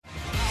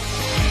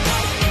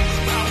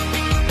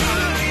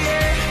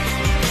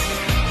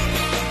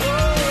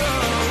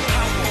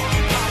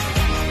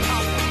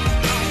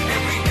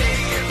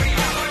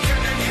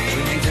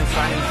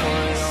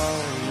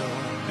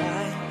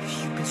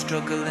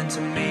to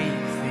make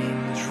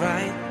things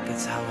right.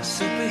 That's how a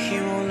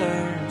superhero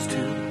learns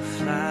to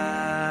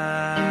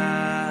fly.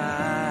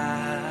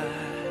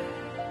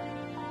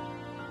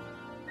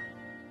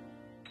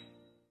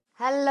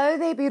 Hello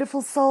there,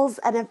 beautiful souls,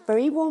 and a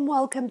very warm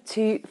welcome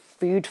to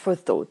Food for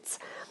Thoughts.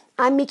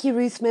 I'm Mickey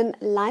Ruthman,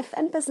 life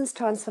and business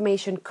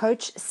transformation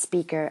coach,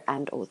 speaker,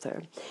 and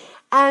author.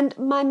 And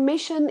my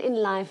mission in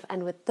life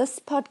and with this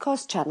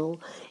podcast channel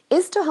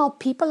is to help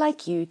people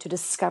like you to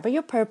discover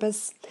your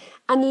purpose,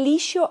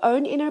 unleash your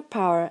own inner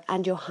power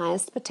and your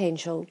highest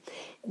potential,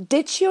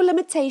 ditch your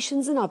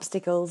limitations and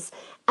obstacles,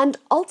 and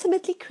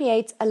ultimately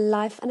create a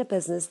life and a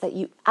business that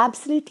you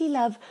absolutely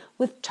love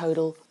with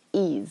total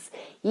ease.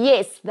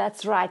 Yes,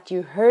 that's right.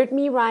 You heard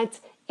me right.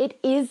 It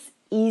is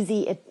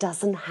easy. It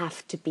doesn't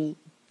have to be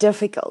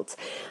difficult.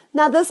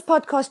 Now, this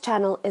podcast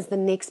channel is the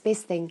next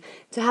best thing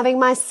to having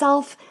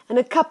myself and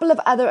a couple of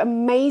other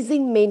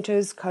amazing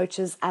mentors,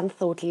 coaches, and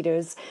thought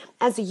leaders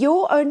as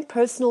your own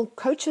personal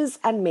coaches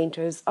and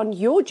mentors on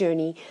your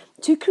journey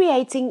to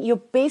creating your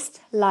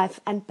best life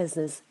and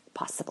business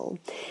possible.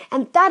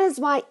 And that is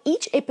why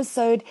each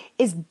episode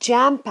is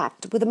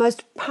jam-packed with the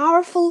most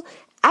powerful,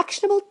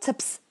 actionable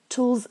tips,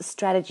 tools,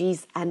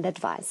 strategies, and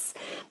advice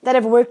that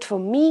have worked for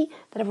me,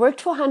 that have worked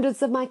for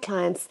hundreds of my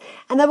clients,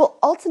 and that will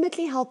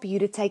ultimately help you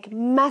to take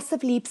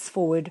massive leaps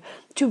forward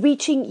to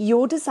reaching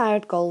your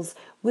desired goals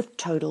with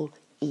total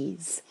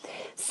ease.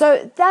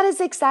 So that is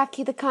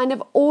exactly the kind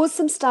of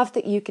awesome stuff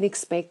that you can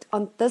expect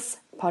on this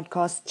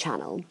podcast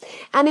channel.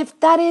 And if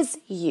that is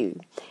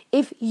you,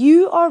 if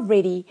you are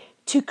ready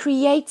to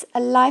create a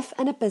life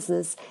and a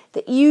business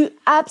that you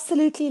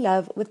absolutely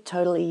love with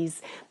total ease,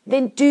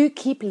 then do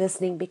keep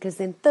listening, because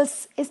then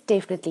this is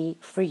definitely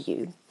for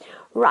you.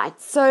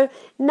 Right, so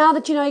now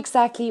that you know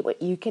exactly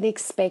what you can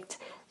expect,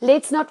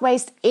 let's not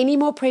waste any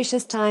more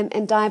precious time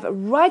and dive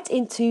right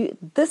into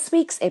this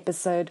week's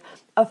episode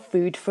of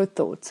Food for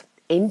Thought.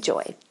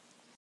 Enjoy.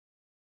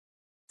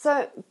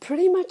 So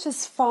pretty much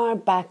as far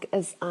back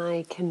as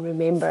I can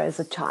remember as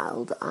a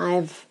child,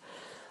 I've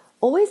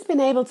always been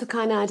able to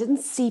I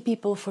didn't see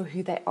people for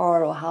who they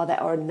are or how they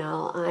are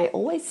now. I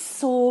always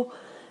saw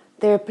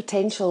their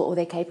potential or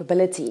their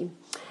capability.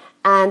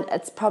 And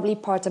it's probably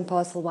part and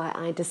parcel why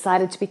I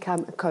decided to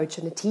become a coach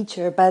and a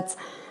teacher. But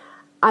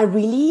I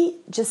really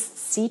just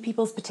see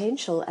people's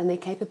potential and their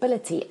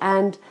capability.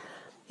 And,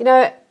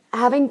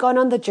 having gone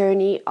on the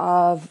journey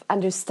of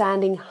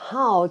understanding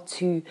how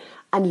to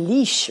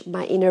unleash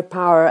my inner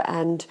power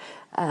and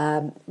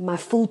my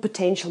full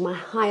potential, my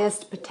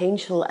highest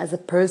potential as a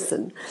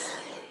person,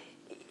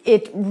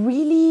 it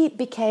really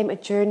became a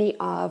journey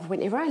of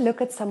whenever I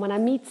look at someone, I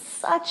meet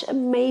such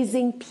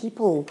amazing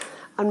people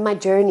on my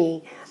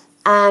journey,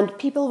 and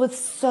people with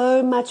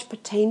so much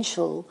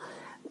potential,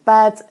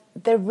 but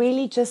they're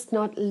really just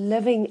not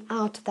living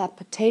out that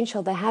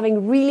potential. They're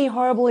having really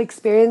horrible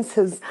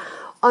experiences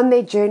on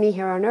their journey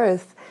here on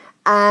earth.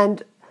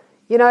 And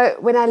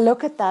when I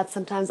look at that,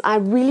 sometimes I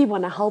really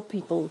want to help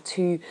people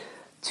to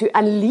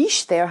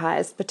unleash their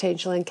highest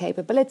potential and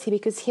capability,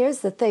 because here's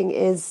the thing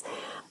is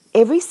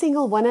every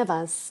single one of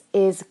us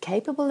is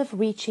capable of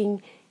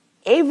reaching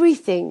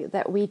everything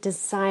that we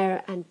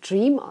desire and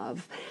dream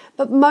of,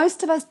 but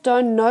most of us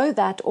don't know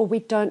that, or we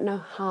don't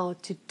know how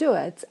to do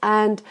it.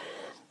 And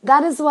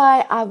that is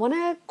why I want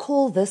to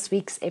call this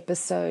week's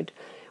episode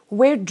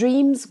Where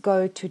Dreams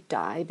Go to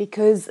Die,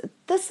 because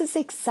this is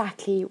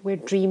exactly where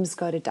dreams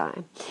go to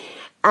die.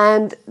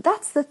 And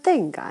that's the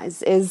thing,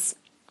 guys, is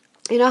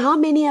how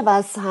many of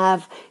us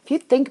have, if you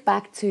think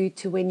back to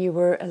when you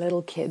were a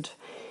little kid,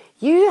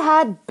 you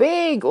had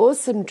big,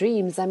 awesome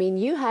dreams. I mean,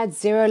 you had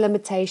zero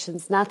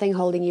limitations, nothing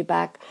holding you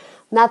back,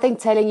 nothing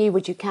telling you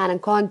what you can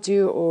and can't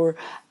do, or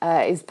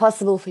is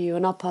possible for you or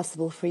not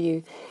possible for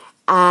you.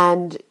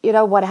 And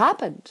what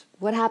happened?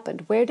 What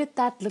happened? Where did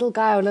that little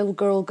guy or little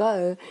girl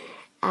go?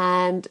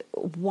 And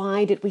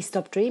why did we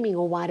stop dreaming,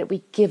 or why did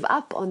we give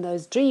up on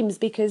those dreams?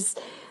 Because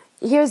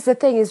here's the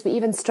thing is we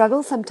even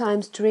struggle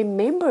sometimes to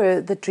remember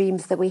the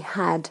dreams that we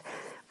had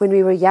when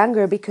we were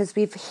younger, because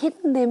we've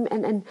hidden them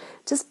and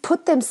just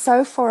put them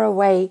so far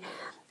away,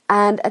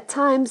 and at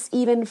times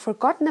even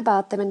forgotten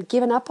about them and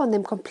given up on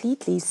them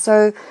completely.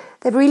 So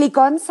they've really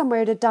gone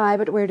somewhere to die,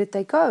 but where did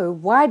they go?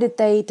 Why did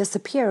they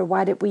disappear?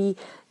 Why did we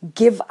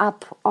give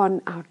up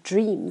on our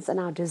dreams and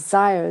our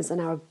desires and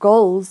our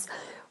goals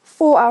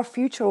for our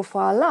future or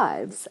for our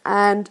lives?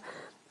 And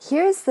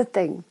here's the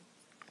thing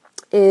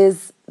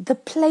is the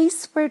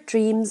place where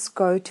dreams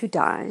go to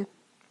die,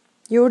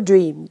 your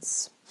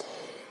dreams,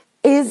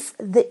 is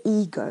the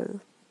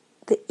ego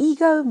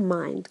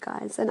mind,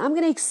 guys. And I'm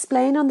going to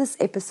explain on this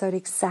episode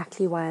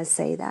exactly why I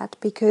say that,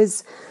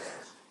 because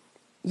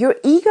your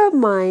ego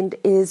mind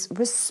is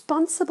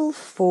responsible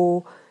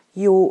for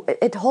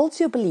it holds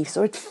your beliefs,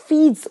 or it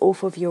feeds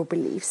off of your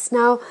beliefs.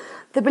 Now,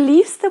 the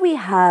beliefs that we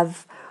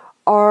have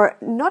are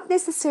not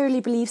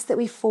necessarily beliefs that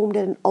we formed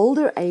at an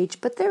older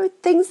age, but there are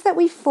things that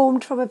we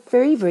formed from a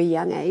very, very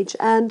young age.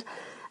 And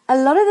a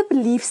lot of the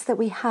beliefs that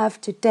we have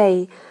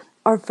today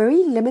are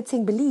very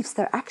limiting beliefs.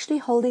 They're actually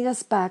holding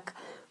us back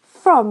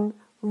from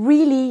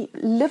really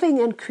living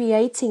and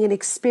creating and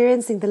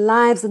experiencing the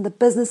lives and the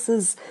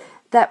businesses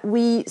that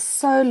we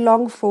so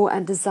long for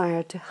and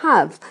desire to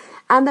have,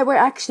 and that we're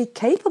actually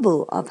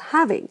capable of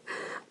having,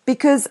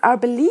 because our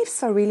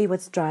beliefs are really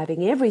what's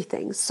driving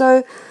everything.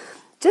 So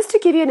just to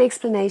give you an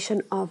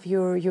explanation of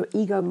your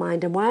ego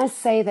mind, and why I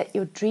say that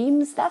your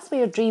dreams, that's where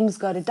your dreams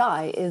go to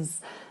die, is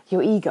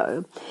your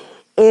ego.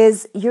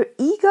 Is your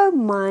ego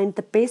mind,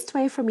 the best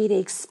way for me to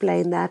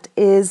explain that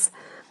is,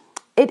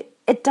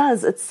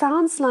 it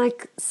sounds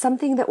like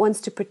something that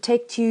wants to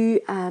protect you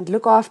and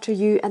look after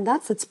you, and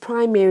that's its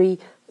primary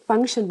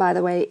function, by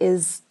the way,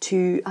 is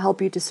to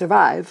help you to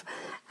survive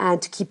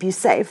and to keep you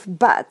safe.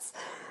 But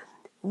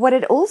what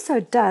it also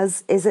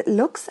does is it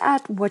looks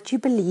at what you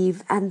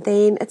believe, and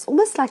then it's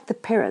almost like the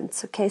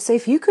parents. Okay, so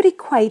if you could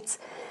equate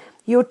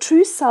your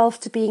true self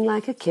to being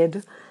like a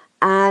kid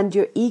and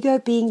your ego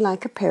being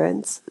like a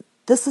parent,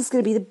 this is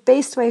going to be the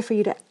best way for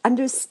you to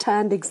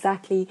understand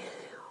exactly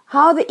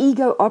how the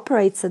ego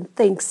operates and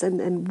thinks,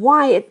 and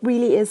why it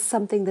really is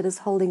something that is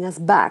holding us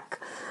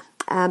back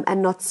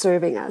and not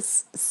serving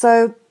us.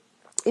 So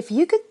if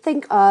you could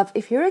think of,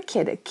 if you're a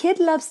kid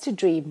loves to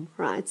dream,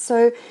 right?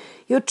 So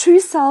your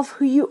true self,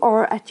 who you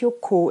are at your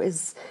core,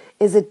 is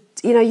it,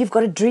 you've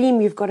got a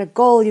dream, you've got a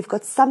goal, you've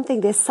got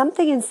something, there's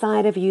something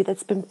inside of you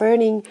that's been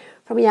burning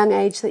from a young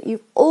age that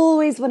you've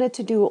always wanted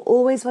to do, or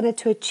always wanted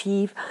to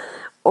achieve,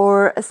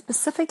 or a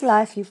specific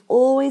life you've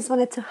always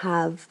wanted to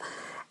have.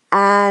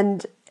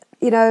 And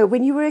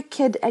when you were a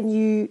kid and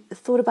you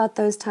thought about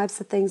those types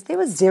of things, there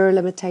was zero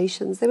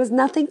limitations. There was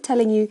nothing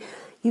telling you,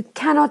 you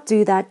cannot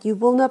do that. You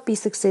will not be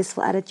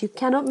successful at it. You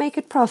cannot make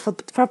it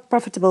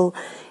profitable.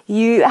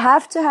 You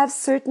have to have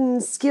certain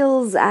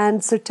skills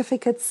and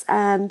certificates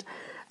and,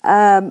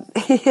 all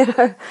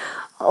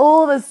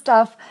the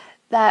stuff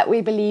that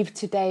we believe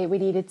today we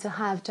needed to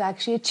have to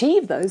actually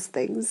achieve those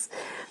things.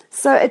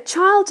 So a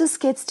child just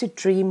gets to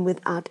dream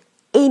without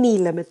any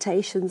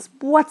limitations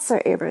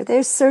whatsoever.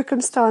 Their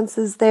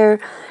circumstances, their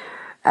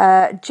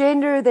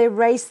gender, their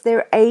race,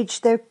 their age,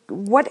 their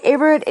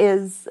whatever it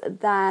is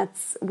that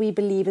we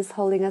believe is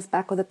holding us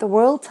back, or that the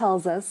world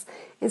tells us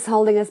is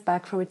holding us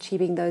back from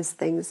achieving those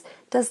things,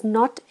 does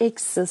not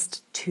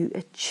exist to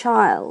a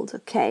child.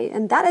 Okay,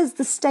 and that is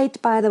the state,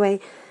 by the way,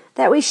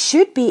 that we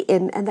should be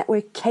in, and that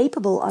we're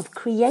capable of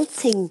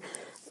creating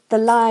the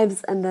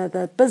lives and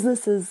the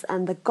businesses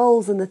and the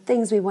goals and the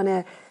things we want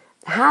to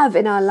have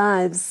in our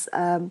lives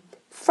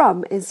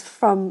from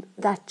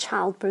that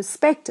child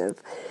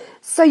perspective.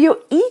 So your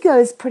ego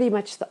is pretty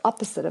much the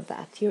opposite of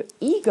that. Your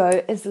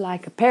ego is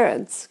like a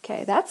parent.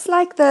 Okay, that's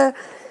like the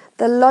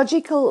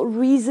logical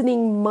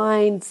reasoning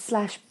mind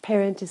 /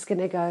 parent is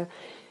going to go,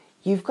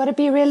 you've got to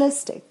be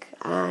realistic,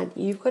 and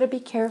you've got to be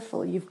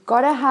careful. You've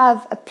got to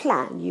have a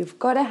plan. You've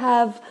got to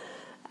have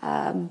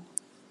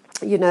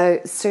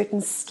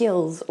certain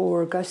skills,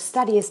 or go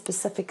study a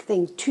specific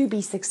thing to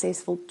be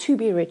successful, to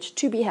be rich,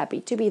 to be happy,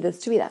 to be this,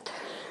 to be that.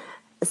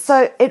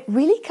 So it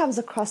really comes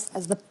across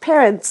as the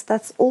parent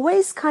that's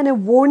always kind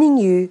of warning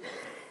you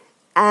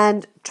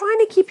and trying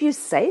to keep you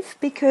safe,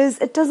 because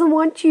it doesn't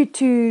want you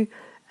to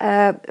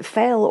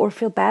fail or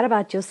feel bad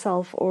about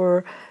yourself,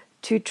 or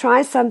to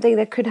try something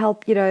that could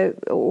help,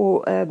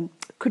 or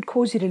could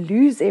cause you to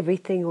lose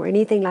everything or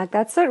anything like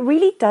that. So it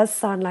really does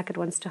sound like it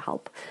wants to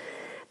help.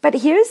 But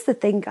here's the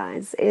thing,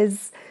 guys,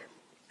 is,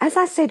 as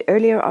I said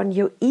earlier on,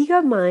 your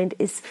ego mind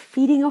is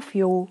feeding off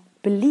your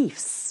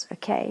beliefs,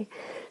 okay?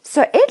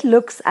 So it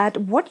looks at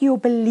what your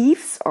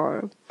beliefs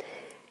are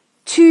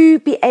to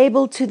be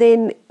able to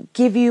then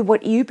give you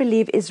what you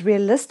believe is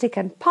realistic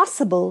and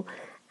possible,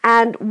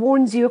 and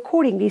warns you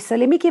accordingly. So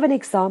let me give an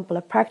example,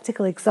 a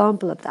practical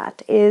example of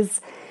that is,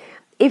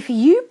 if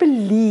you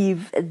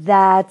believe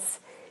that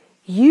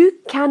you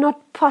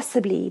cannot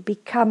possibly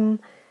become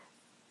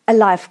a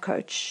life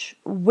coach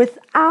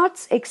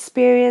without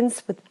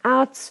experience,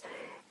 without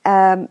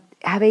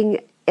having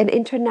an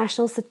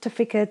international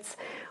certificate,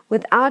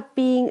 without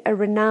being a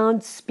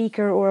renowned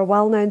speaker or a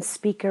well-known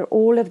speaker,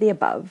 all of the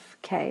above,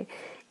 okay?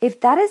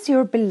 If that is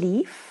your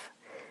belief,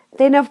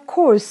 then of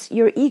course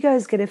your ego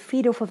is going to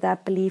feed off of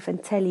that belief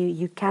and tell you,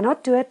 you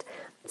cannot do it,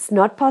 it's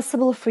not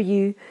possible for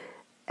you,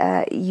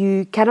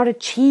 you cannot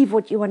achieve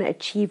what you want to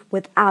achieve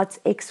without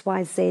X,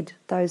 Y, Z,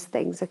 those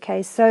things,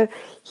 okay? So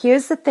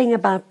here's the thing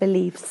about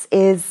beliefs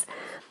is,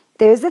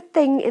 there's a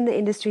thing in the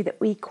industry that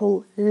we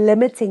call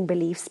limiting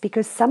beliefs,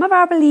 because some of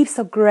our beliefs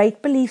are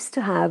great beliefs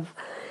to have,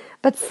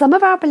 but some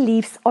of our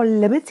beliefs are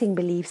limiting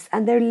beliefs,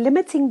 and they're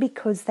limiting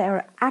because they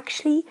are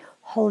actually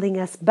holding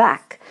us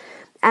back.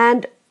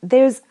 And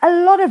there's a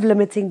lot of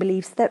limiting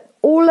beliefs that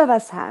all of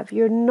us have.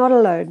 You're not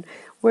alone.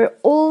 We're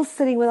all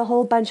sitting with a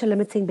whole bunch of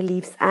limiting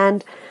beliefs,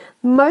 and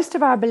most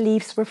of our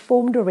beliefs were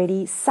formed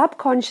already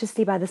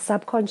subconsciously by the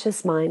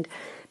subconscious mind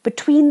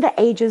between the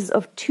ages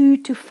of 2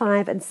 to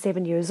 5 and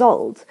 7 years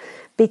old,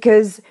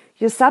 because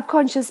your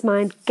subconscious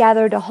mind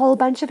gathered a whole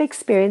bunch of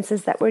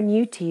experiences that were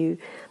new to you,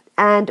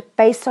 and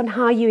based on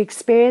how you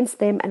experienced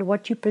them and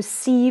what you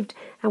perceived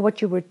and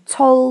what you were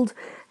told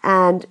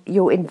and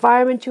your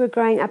environment you were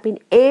growing up in,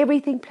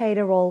 everything played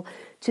a role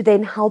to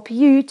then help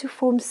you to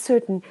form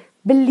certain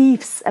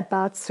beliefs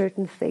about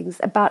certain things,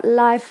 about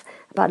life,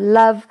 about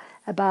love,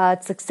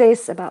 about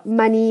success, about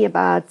money,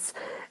 about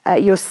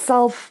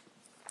yourself,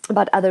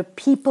 about other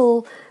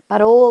people,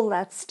 about all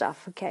that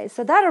stuff. Okay,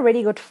 so that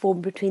already got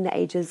formed between the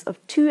ages of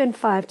 2 and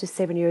 5 to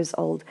 7 years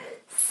old,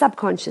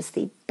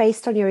 subconsciously,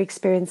 based on your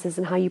experiences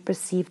and how you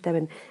perceived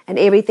them, and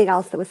everything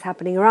else that was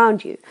happening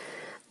around you.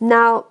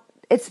 Now,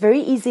 it's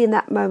very easy in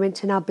that moment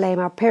to now blame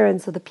our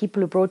parents or the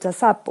people who brought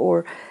us up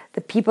or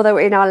the people that were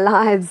in our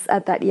lives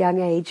at that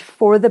young age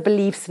for the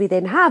beliefs we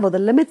then have or the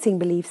limiting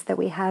beliefs that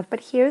we have.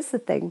 But here's the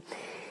thing,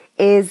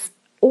 is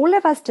all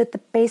of us did the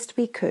best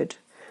we could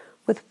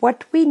with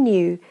what we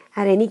knew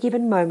at any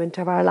given moment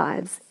of our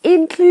lives,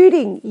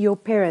 including your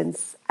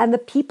parents and the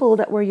people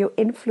that were your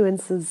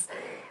influences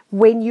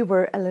when you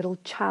were a little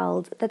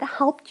child that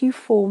helped you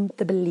form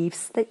the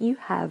beliefs that you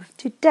have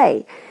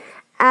today.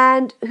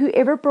 And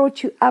whoever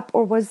brought you up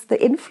or was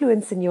the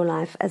influence in your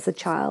life as a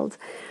child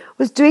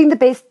was doing the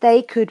best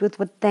they could with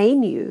what they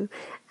knew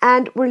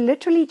and were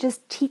literally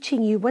just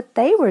teaching you what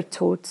they were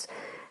taught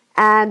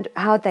and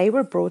how they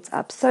were brought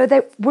up. So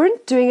they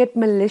weren't doing it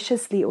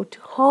maliciously or to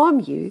harm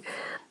you.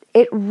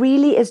 It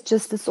really is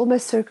just, it's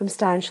almost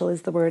circumstantial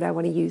is the word I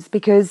want to use,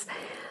 because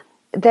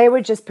they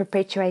were just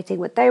perpetuating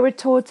what they were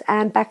taught.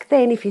 And back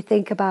then, if you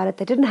think about it,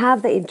 they didn't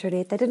have the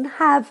internet. They didn't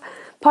have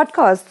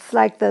podcasts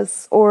like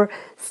this or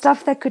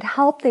stuff that could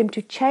help them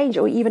to change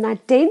or even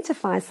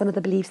identify some of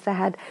the beliefs they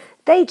had.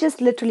 They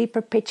just literally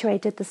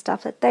perpetuated the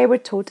stuff that they were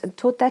taught and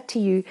taught that to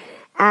you.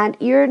 And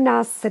you're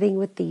now sitting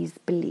with these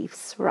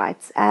beliefs, right?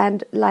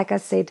 And like I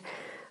said,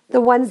 the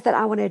ones that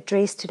I want to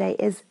address today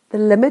is the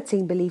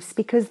limiting beliefs,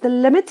 because the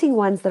limiting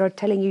ones that are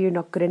telling you you're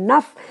not good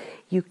enough,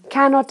 you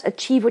cannot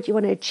achieve what you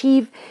want to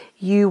achieve,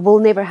 you will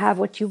never have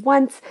what you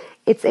want,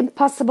 it's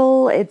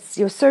impossible, it's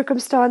your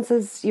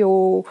circumstances,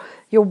 your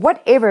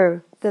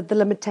whatever the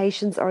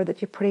limitations are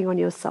that you're putting on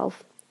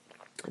yourself.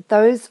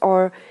 Those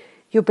are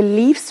your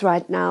beliefs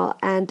right now,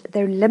 and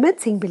they're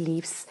limiting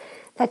beliefs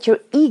that your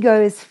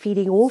ego is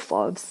feeding off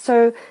of.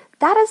 So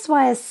that is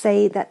why I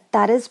say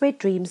that is where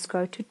dreams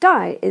go to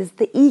die, is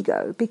the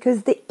ego,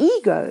 because the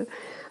ego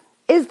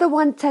is the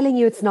one telling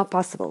you it's not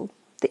possible.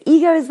 The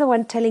ego is the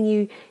one telling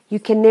you you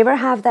can never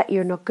have that,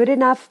 you're not good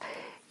enough,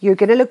 you're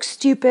going to look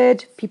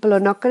stupid, people are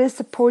not going to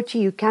support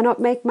you, you cannot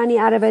make money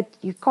out of it,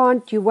 you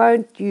can't, you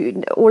won't,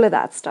 all of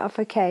that stuff,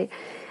 okay?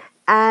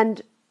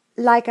 And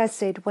like I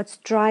said, what's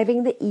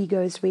driving the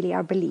ego is really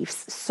our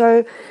beliefs.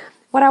 So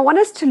what I want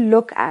us to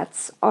look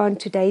at on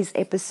today's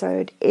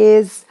episode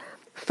is,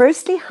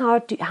 firstly, how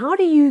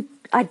do you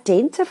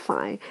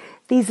identify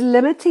these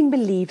limiting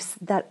beliefs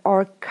that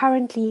are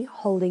currently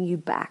holding you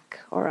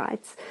back, all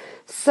right?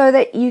 So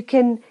that you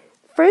can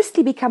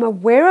firstly become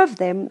aware of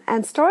them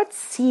and start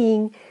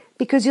seeing,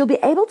 because you'll be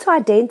able to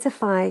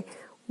identify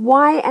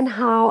why and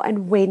how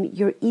and when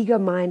your ego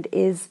mind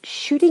is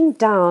shooting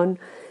down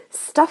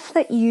stuff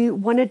that you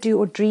want to do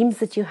or dreams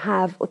that you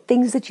have or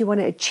things that you want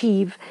to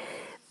achieve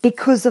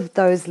because of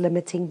those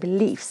limiting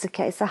beliefs.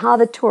 Okay, so how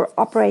the two are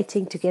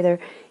operating together,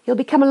 you'll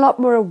become a lot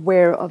more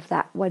aware of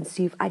that once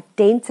you've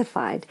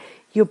identified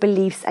your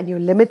beliefs and your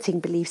limiting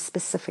beliefs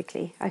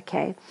specifically.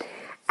 Okay,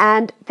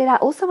 and then I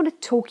also want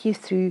to talk you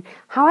through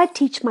how I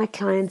teach my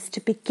clients to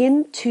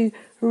begin to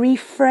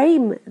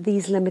reframe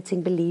these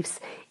limiting beliefs.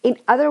 In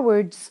other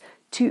words,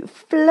 to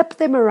flip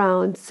them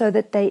around so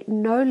that they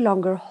no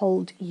longer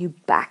hold you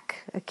back.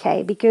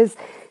 Okay, because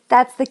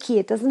that's the key.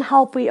 It doesn't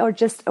help we are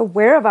just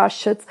aware of our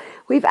shits.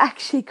 We've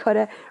actually got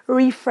to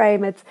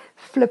reframe it,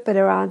 flip it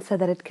around so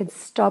that it can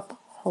stop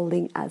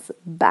holding us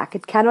back.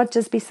 It cannot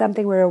just be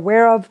something we're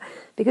aware of,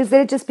 because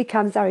then it just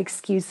becomes our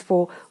excuse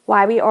for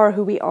why we are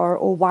who we are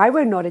or why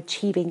we're not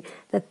achieving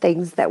the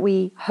things that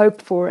we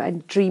hope for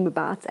and dream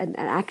about and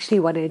actually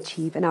want to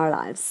achieve in our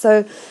lives.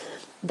 So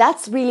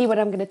that's really what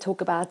I'm going to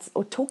talk about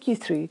or talk you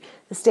through,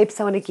 the steps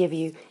I want to give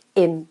you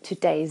in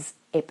today's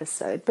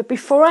episode. But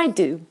before I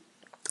do,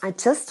 I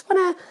just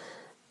want to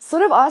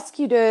sort of ask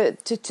you to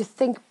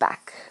think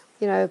back.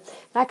 You know,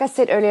 like I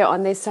said earlier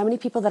on, there's so many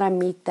people that I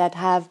meet that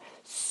have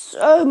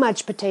so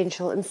much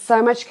potential and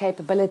so much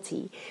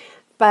capability,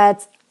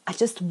 but I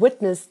just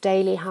witness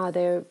daily how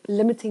their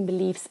limiting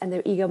beliefs and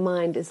their ego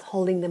mind is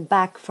holding them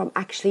back from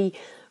actually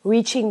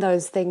reaching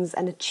those things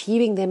and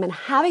achieving them and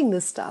having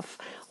the stuff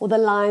or the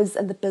lives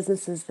and the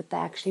businesses that they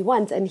actually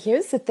want. And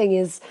here's the thing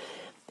is,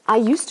 I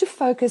used to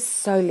focus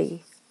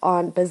solely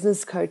on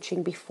business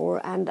coaching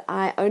before, and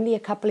I only a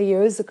couple of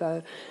years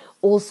ago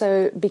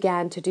also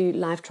began to do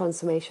life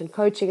transformation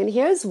coaching. And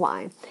here's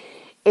why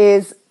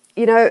is,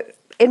 you know,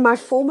 in my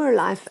former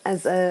life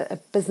as a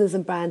business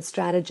and brand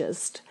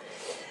strategist,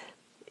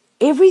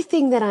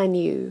 everything that I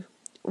knew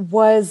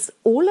was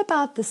all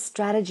about the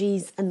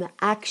strategies and the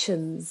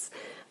actions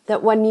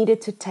that one needed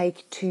to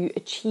take to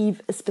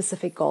achieve a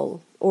specific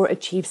goal or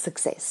achieve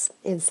success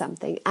in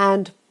something.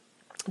 And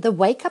the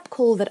wake-up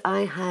call that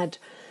I had,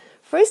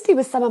 firstly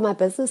with some of my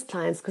business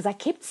clients, because I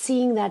kept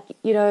seeing that,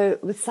 you know,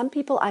 with some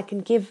people I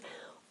can give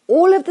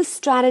all of the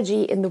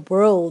strategy in the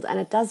world, and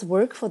it does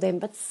work for them,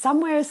 but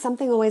somewhere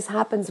something always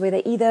happens where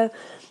they either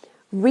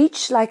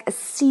reach like a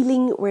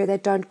ceiling where they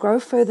don't grow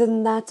further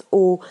than that,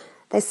 or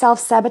they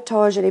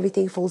self-sabotage and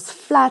everything falls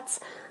flat.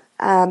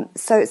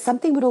 So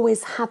something would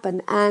always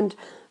happen. And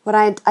what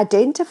I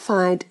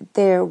identified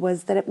there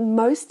was that it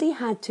mostly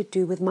had to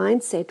do with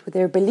mindset, with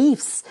their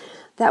beliefs,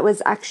 that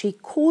was actually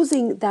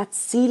causing that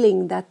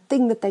ceiling, that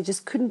thing that they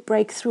just couldn't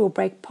break through or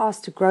break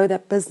past to grow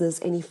that business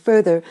any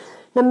further,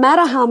 no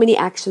matter how many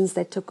actions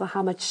they took or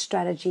how much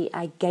strategy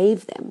I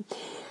gave them.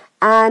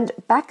 And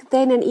back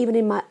then, and even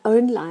in my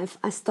own life,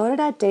 I started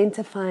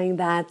identifying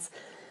that,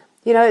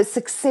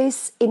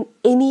 success in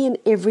any and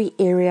every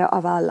area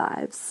of our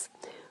lives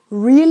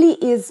really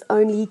is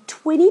only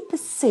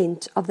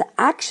 20% of the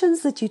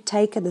actions that you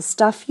take and the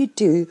stuff you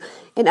do.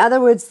 In other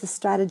words, the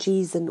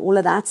strategies and all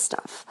of that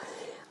stuff.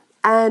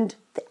 And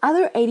the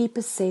other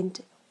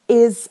 80%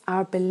 is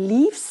our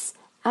beliefs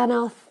and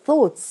our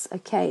thoughts,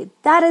 okay?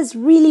 That is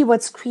really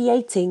what's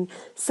creating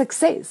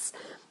success.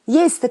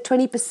 Yes, the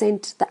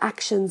 20%, the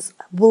actions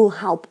will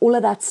help. All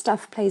of that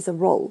stuff plays a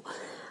role.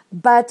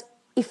 But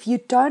if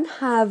you don't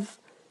have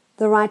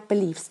the right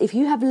beliefs, if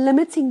you have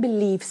limiting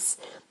beliefs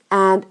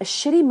and a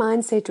shitty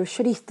mindset or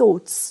shitty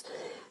thoughts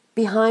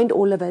behind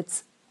all of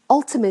it,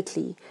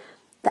 ultimately,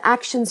 the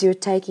actions you're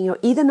taking are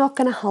either not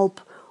going to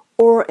help,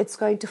 or it's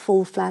going to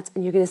fall flat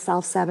and you're going to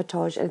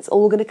self-sabotage and it's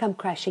all going to come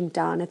crashing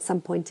down at some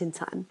point in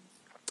time.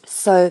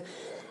 So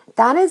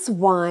that is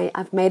why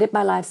I've made it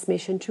my life's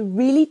mission to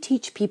really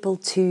teach people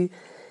to,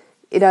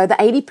 the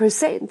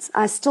 80%.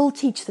 I still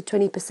teach the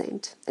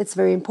 20%. It's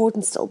very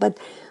important still, but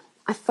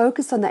I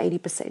focus on the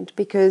 80%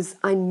 because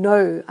I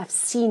know I've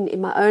seen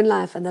in my own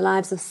life and the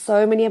lives of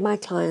so many of my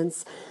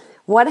clients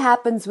what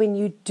happens when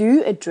you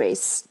do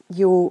address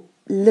your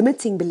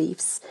limiting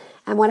beliefs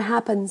and what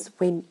happens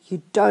when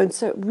you don't.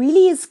 So it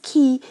really is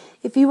key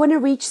if you want to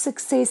reach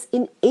success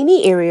in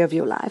any area of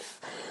your life.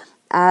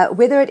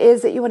 Whether it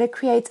is that you want to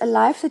create a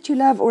life that you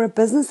love or a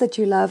business that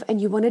you love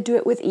and you want to do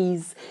it with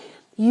ease,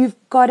 you've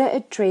got to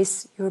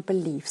address your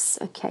beliefs,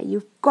 okay?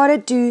 You've got to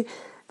do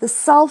the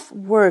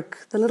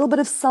self-work, the little bit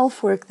of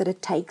self-work that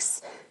it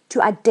takes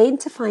to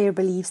identify your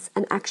beliefs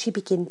and actually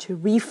begin to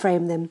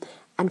reframe them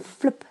and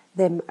flip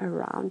them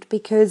around,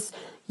 because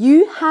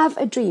you have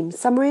a dream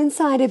somewhere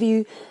inside of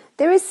you.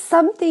 There is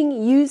something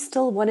you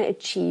still want to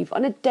achieve.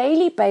 On a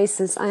daily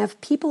basis, I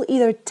have people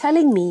either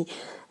telling me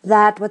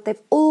that what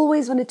they've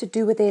always wanted to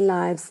do with their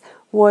lives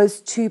was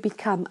to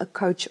become a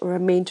coach or a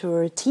mentor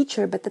or a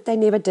teacher, but that they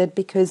never did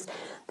because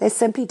they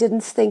simply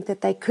didn't think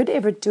that they could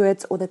ever do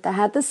it, or that they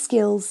had the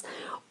skills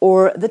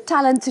or the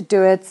talent to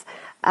do it,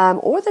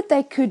 or that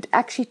they could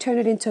actually turn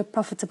it into a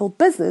profitable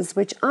business,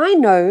 which I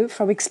know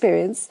from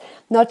experience,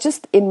 not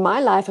just in my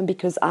life and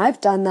because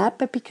I've done that,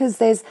 but because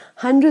there's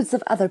hundreds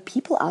of other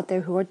people out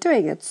there who are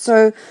doing it.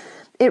 So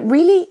it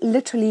really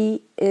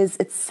literally is,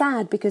 it's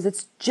sad because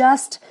it's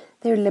just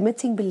their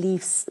limiting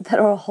beliefs that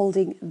are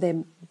holding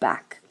them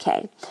back,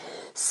 okay?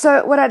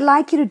 So what I'd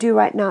like you to do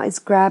right now is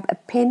grab a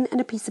pen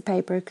and a piece of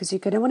paper, because you're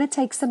going to want to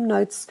take some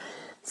notes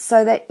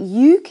so that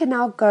you can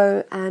now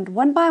go and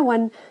one by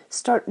one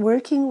start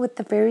working with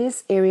the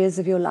various areas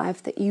of your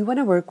life that you want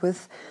to work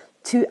with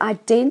to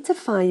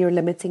identify your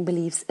limiting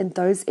beliefs in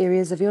those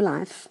areas of your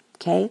life,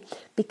 okay?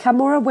 Become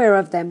more aware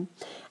of them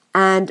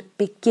and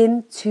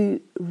begin to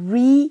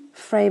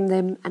reframe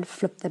them and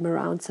flip them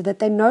around so that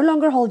they no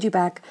longer hold you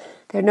back,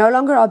 they're no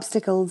longer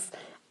obstacles,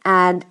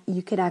 and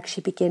you can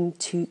actually begin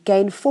to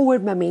gain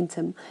forward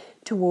momentum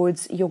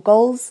towards your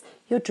goals,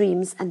 your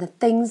dreams, and the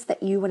things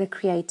that you want to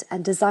create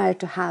and desire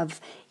to have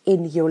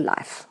in your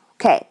life.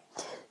 Okay,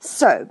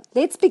 so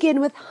let's begin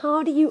with,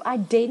 how do you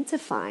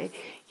identify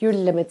your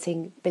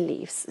limiting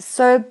beliefs?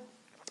 So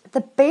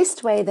the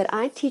best way that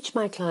I teach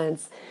my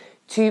clients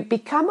to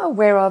become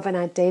aware of and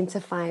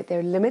identify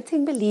their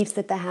limiting beliefs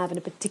that they have in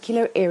a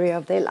particular area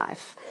of their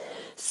life.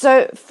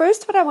 So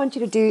first, what I want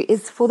you to do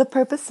is, for the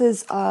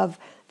purposes of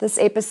this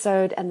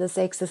episode and this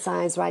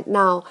exercise right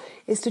now,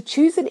 is to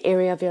choose an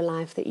area of your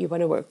life that you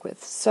want to work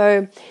with.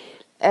 So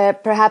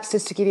perhaps,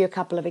 just to give you a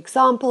couple of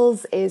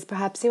examples, is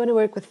perhaps you want to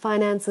work with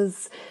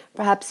finances,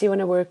 perhaps you want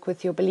to work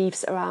with your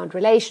beliefs around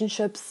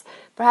relationships,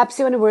 perhaps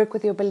you want to work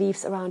with your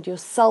beliefs around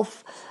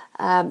yourself,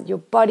 your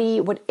body,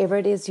 whatever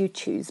it is you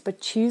choose. But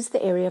choose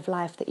the area of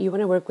life that you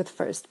want to work with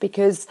first,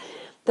 because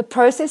the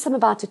process I'm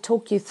about to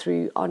talk you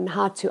through on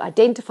how to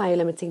identify your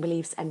limiting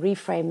beliefs and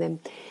reframe them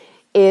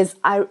is,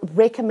 I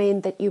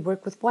recommend that you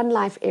work with one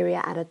life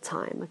area at a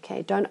time,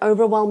 okay? Don't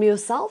overwhelm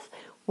yourself.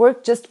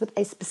 Work just with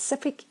a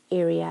specific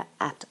area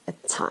at a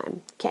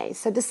time, okay?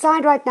 So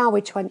decide right now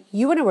which one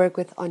you want to work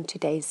with on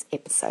today's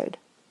episode.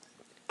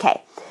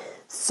 Okay,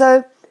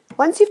 so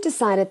once you've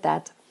decided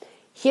that,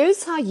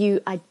 here's how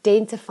you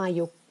identify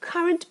your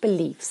current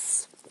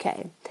beliefs,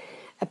 okay,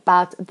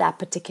 about that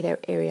particular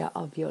area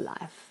of your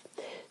life.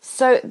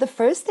 So the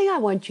first thing I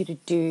want you to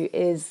do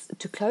is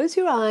to close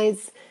your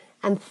eyes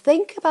and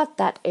think about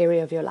that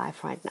area of your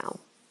life right now.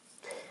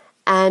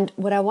 And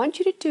what I want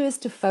you to do is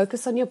to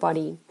focus on your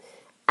body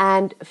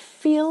and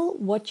feel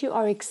what you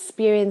are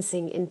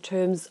experiencing in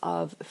terms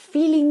of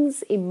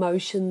feelings,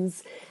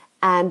 emotions,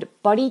 and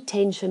body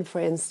tension, for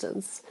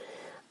instance,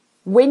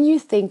 when you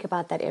think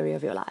about that area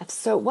of your life.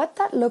 So what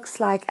that looks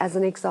like, as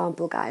an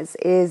example, guys,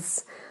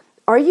 is,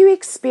 are you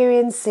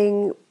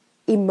experiencing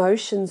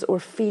emotions or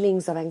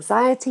feelings of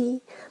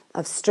anxiety,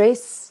 of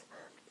stress,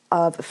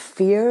 of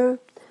fear,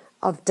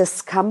 of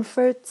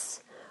discomfort,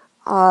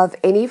 of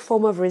any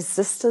form of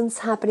resistance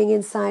happening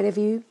inside of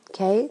you?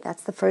 Okay,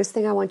 that's the first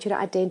thing I want you to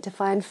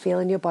identify and feel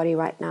in your body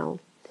right now.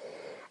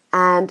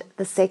 And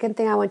the second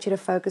thing I want you to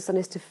focus on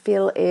is to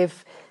feel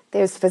if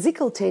there's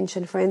physical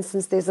tension. For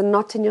instance, there's a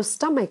knot in your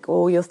stomach,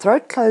 or your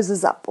throat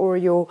closes up, or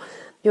your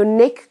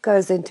neck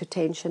goes into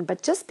tension.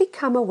 But just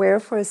become aware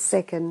for a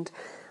second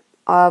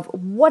of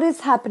what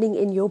is happening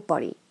in your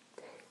body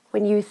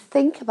when you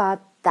think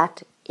about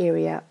that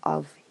area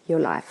of your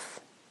life.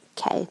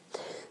 Okay,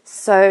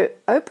 so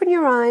open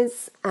your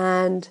eyes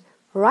and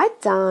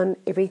write down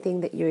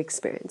everything that you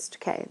experienced.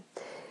 Okay,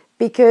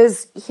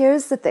 because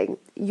here's the thing,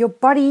 your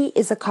body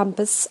is a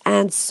compass,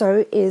 and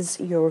so is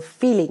your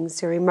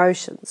feelings, your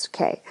emotions.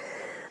 Okay,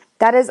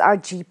 that is our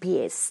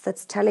GPS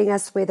that's telling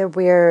us whether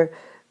we're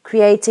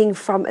creating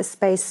from a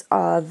space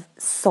of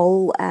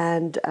soul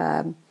and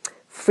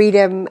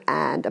freedom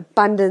and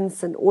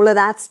abundance and all of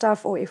that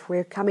stuff, or if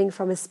we're coming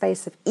from a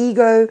space of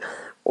ego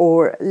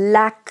or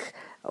lack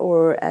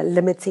or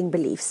limiting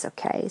beliefs.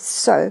 Okay,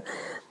 so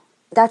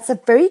that's a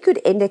very good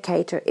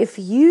indicator. If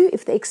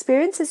the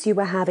experiences you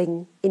were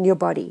having in your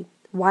body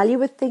while you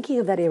were thinking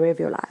of that area of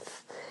your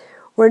life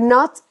were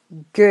not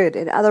good,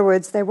 in other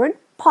words, they weren't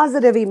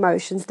positive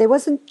emotions, there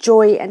wasn't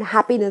joy and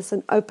happiness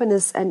and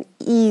openness and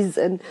ease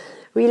and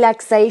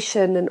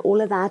relaxation and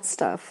all of that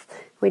stuff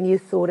when you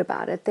thought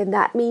about it, then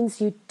that means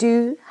you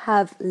do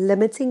have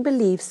limiting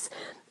beliefs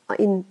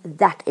in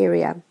that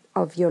area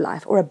of your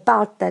life, or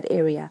about that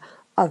area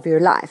of your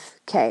life.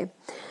 Okay,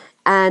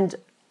 and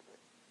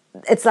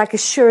it's like a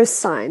sure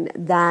sign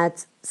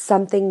that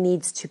something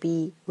needs to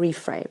be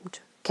reframed.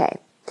 Okay,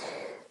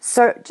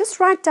 so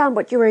just write down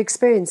what you were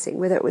experiencing,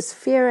 whether it was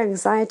fear,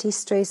 anxiety,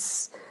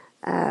 stress,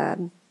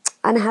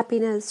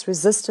 unhappiness,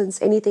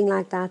 resistance, anything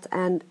like that,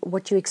 and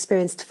what you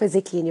experienced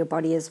physically in your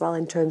body as well,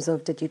 in terms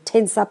of, did you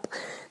tense up,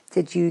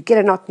 did you get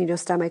a knot in your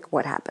stomach,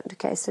 what happened?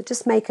 Okay, so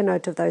just make a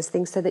note of those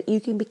things so that you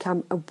can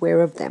become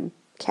aware of them.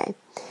 Okay,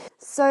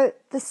 so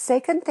the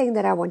second thing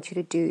that I want you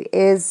to do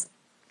is,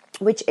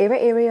 whichever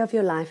area of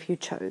your life you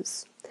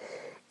chose,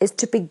 is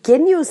to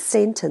begin your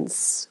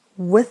sentence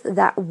with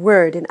that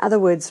word. In other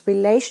words,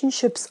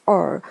 relationships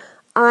are,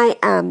 I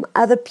am,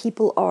 other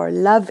people are,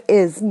 love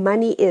is,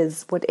 money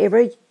is,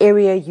 whatever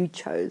area you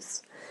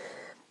chose.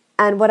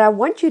 And what I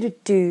want you to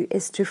do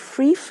is to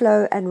free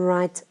flow and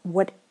write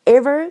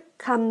whatever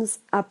comes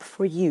up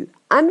for you,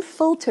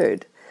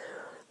 unfiltered.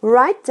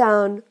 Write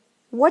down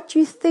what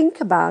you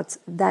think about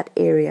that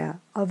area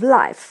of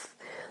life.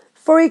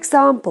 For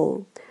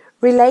example,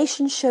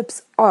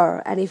 relationships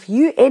are, and if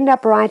you end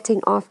up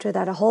writing after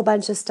that a whole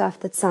bunch of stuff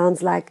that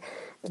sounds like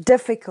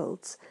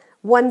difficult,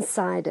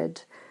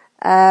 one-sided,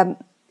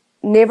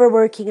 never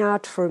working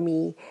out for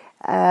me,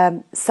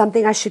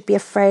 something I should be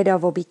afraid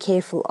of or be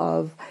careful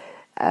of,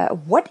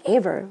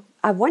 whatever,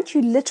 I want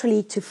you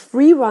literally to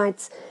free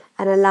write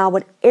and allow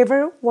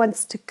whatever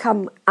wants to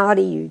come out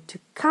of you to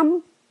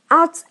come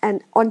out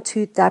and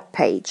onto that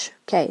page.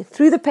 Okay,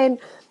 through the pen,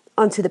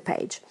 onto the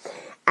page.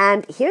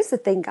 And here's the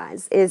thing,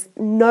 guys, is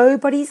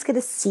nobody's going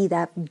to see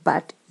that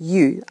but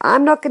you.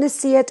 I'm not going to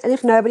see it, and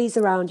if nobody's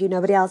around you,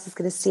 nobody else is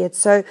going to see it.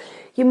 So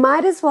you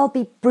might as well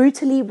be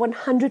brutally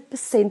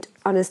 100%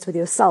 honest with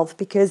yourself,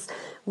 because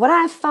what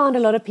I've found a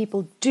lot of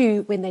people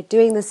do when they're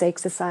doing this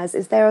exercise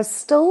is they are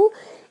still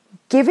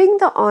giving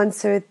the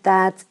answer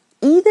that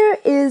either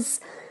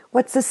is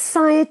what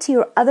society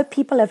or other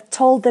people have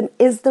told them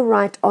is the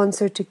right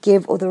answer to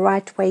give, or the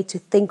right way to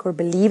think or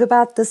believe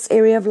about this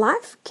area of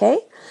life, okay?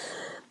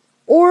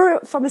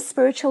 Or from a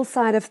spiritual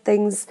side of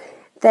things,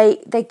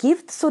 they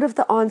give sort of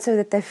the answer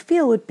that they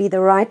feel would be the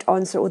right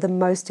answer or the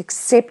most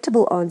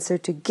acceptable answer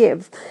to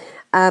give.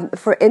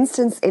 For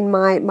instance, in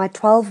my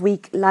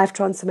 12-week life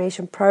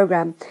transformation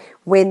program,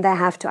 when they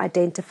have to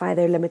identify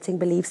their limiting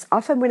beliefs,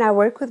 often when I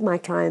work with my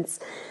clients,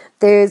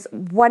 there's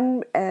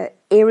one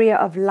area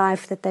of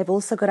life that they've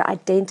also got to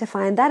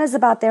identify, and that is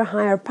about their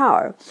higher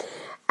power.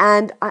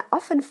 And I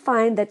often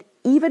find that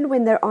even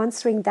when they're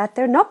answering that,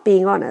 they're not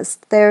being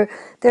honest. They're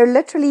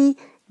literally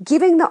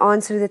giving the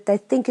answer that they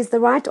think is the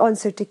right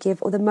answer to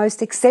give, or the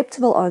most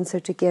acceptable answer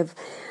to give.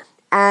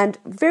 And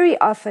very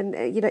often,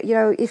 you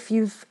know, if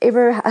you've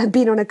ever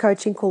been on a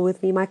coaching call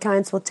with me, my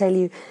clients will tell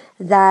you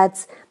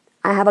that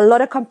I have a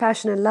lot of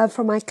compassion and love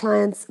for my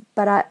clients,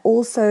 but I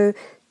also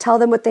tell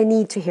them what they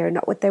need to hear,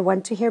 not what they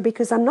want to hear,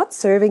 because I'm not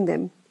serving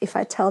them if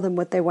I tell them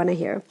what they want to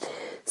hear.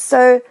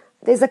 So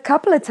there's a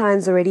couple of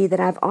times already that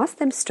I've asked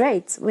them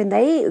straight, when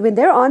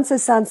their answer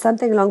sounds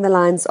something along the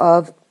lines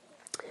of,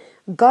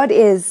 God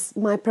is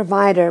my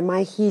provider,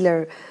 my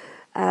healer,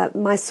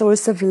 my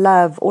source of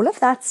love, all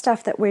of that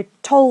stuff that we're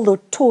told or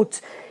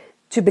taught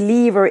to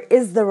believe or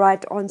is the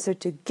right answer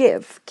to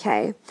give,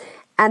 okay?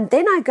 And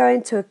then I go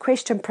into a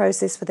question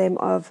process for them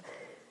of,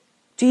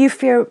 do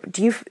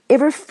you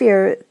ever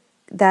fear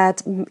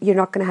that you're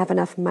not going to have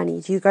enough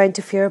money? Do you go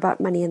into fear about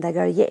money? And they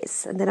go,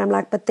 yes. And then I'm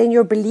like, but then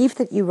your belief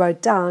that you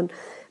wrote down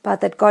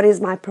about that God is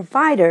my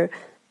provider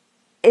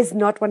is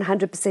not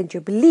 100%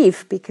 your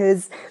belief,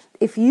 because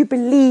if you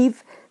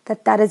believe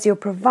that that is your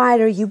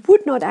provider, you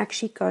would not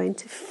actually go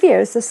into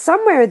fear. So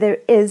somewhere there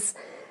is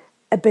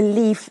a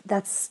belief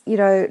that's,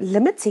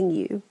 limiting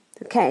you.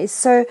 Okay,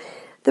 so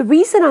the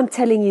reason I'm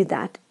telling you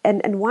that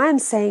and why I'm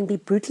saying be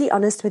brutally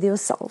honest with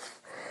yourself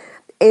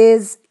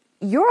is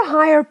your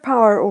higher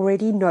power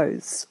already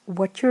knows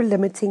what your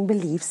limiting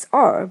beliefs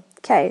are.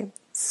 Okay,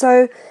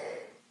 so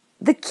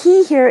the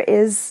key here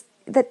is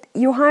that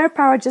your higher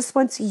power just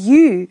wants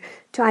you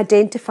to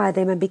identify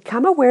them and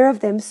become aware of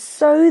them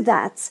so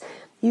that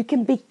you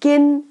can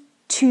begin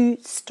to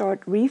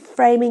start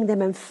reframing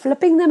them and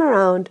flipping them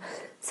around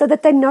so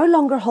that they no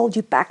longer hold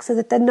you back, so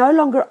that they're no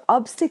longer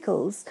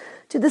obstacles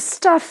to the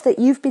stuff that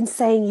you've been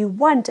saying you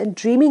want and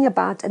dreaming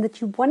about and that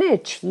you want to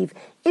achieve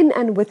in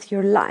and with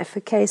your life.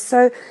 Okay,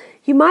 so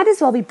you might as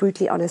well be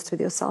brutally honest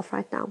with yourself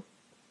right now.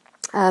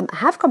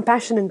 Have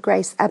compassion and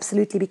grace,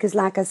 absolutely, because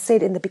like I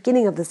said in the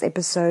beginning of this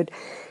episode,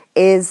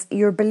 is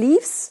your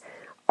beliefs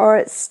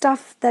are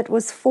stuff that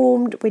was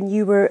formed when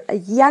you were a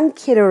young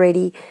kid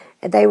already.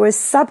 They were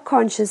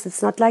subconscious.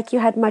 It's not like you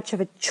had much of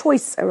a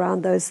choice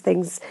around those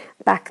things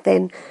back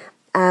then.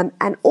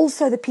 And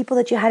also the people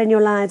that you had in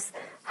your lives,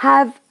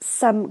 have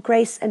some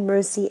grace and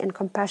mercy and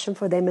compassion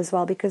for them as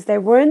well, because they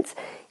weren't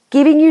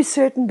giving you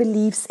certain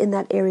beliefs in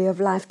that area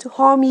of life to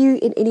harm you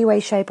in any way,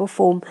 shape or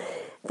form.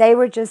 They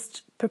were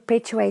just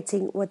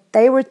perpetuating what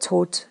they were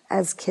taught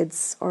as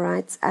kids, all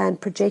right, and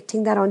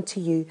projecting that onto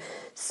you.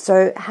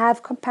 So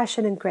have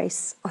compassion and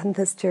grace on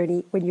this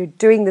journey when you're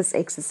doing this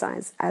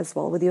exercise as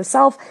well, with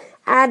yourself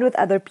and with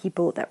other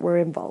people that were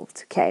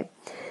involved, okay?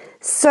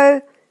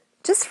 So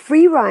just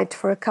free write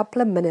for a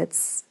couple of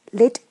minutes.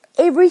 Let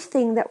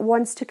everything that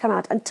wants to come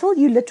out until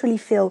you literally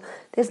feel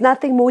there's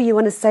nothing more you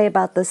want to say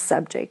about this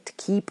subject.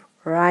 Keep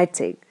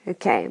writing,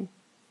 okay?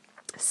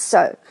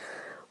 So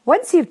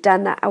once you've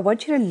done that, I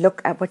want you to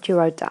look at what you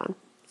wrote down.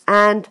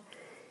 And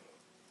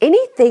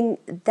anything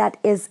that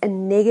is a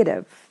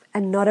negative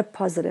and not a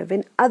positive,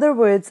 in other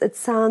words, it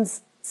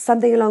sounds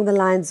something along the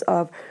lines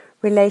of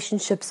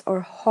relationships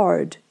are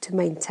hard to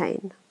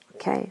maintain,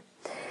 okay?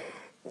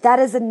 That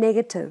is a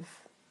negative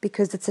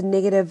because it's a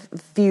negative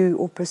view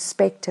or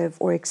perspective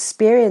or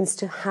experience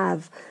to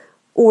have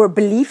or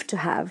belief to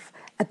have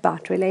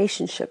about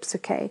relationships,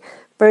 okay?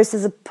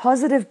 Versus a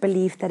positive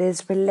belief that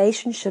is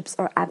relationships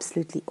are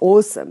absolutely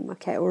awesome,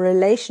 okay? Or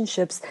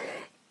relationships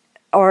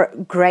are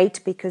great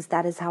because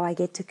that is how I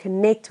get to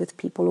connect with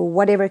people, or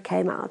whatever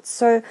came out.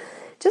 So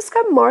just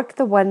go mark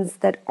the ones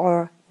that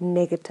are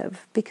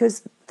negative,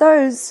 because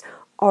those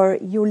are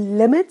your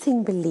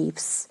limiting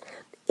beliefs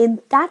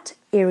in that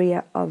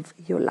area of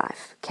your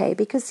life, okay?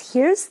 Because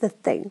here's the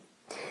thing.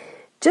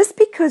 Just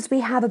because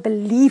we have a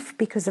belief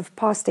because of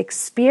past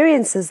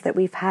experiences that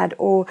we've had,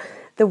 or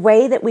the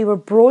way that we were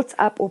brought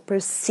up or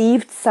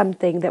perceived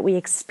something that we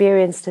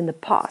experienced in the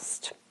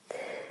past,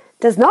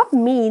 does not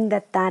mean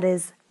that that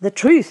is the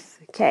truth,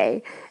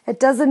 okay? It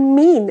doesn't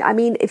mean,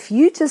 if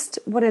you just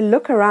want to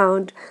look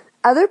around,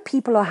 other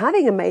people are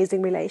having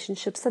amazing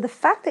relationships. So the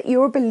fact that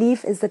your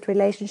belief is that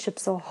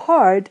relationships are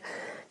hard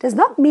does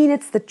not mean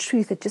it's the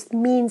truth. It just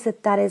means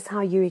that that is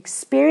how you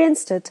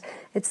experienced it.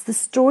 It's the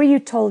story you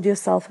told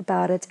yourself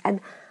about it and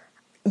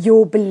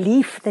your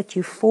belief that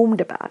you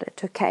formed about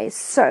it, okay?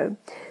 So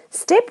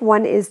step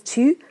 1 is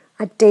to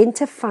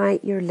identify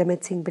your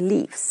limiting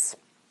beliefs.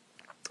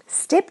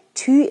 Step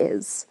 2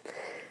 is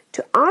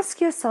to ask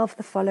yourself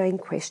the following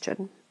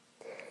question.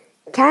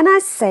 Can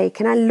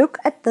I look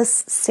at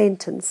this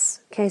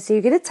sentence? Okay, so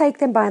you're going to take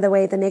them, by the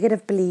way, the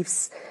negative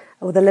beliefs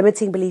or the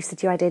limiting beliefs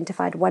that you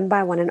identified one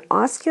by one, and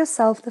ask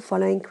yourself the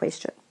following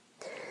question.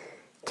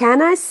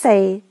 Can I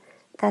say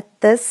that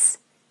this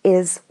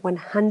is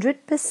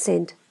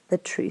 100% the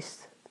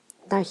truth?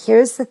 Now,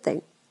 here's the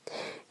thing.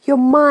 Your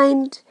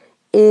mind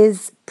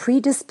is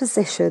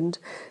predispositioned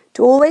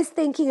to always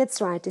thinking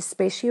it's right,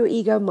 especially your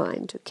ego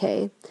mind,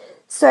 okay?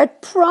 So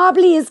it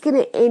probably is going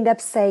to end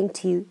up saying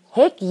to you,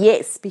 heck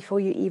yes, before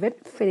you even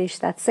finish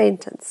that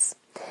sentence.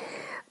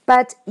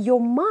 But your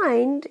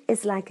mind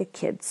is like a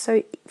kid.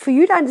 So for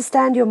you to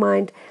understand your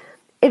mind,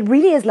 it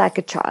really is like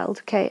a child,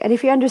 okay? And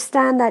if you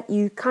understand that,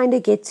 you kind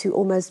of get to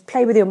almost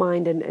play with your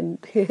mind and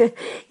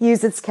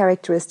use its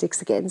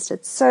characteristics against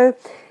it. So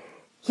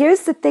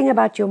here's the thing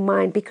about your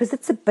mind, because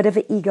it's a bit of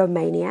an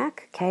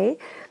egomaniac, okay?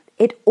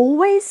 It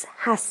always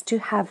has to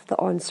have the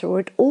answer,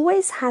 or it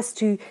always has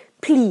to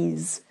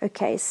please,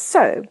 okay?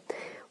 So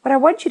what I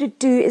want you to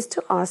do is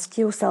to ask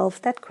yourself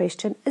that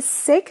question a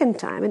second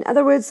time. In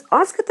other words,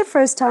 ask it the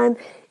first time.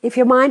 If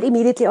your mind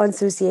immediately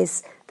answers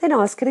yes, then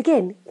ask it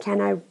again.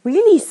 Can I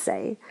really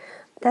say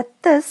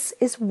that this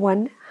is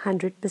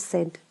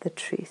 100% the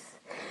truth?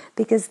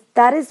 Because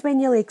that is when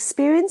you'll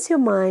experience your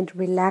mind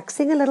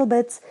relaxing a little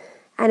bit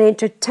and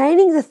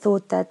entertaining the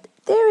thought that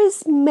there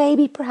is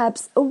maybe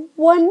perhaps a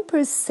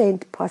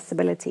 1%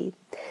 possibility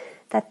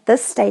that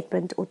this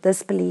statement or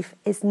this belief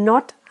is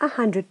not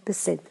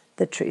 100%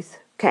 the truth.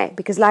 Okay,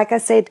 because like I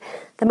said,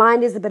 the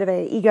mind is a bit of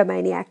an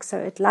egomaniac, so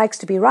it likes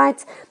to be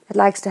right, it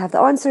likes to have the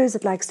answers,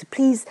 it likes to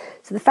please.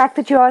 So the fact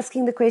that you're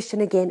asking the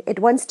question again, it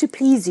wants to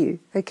please you,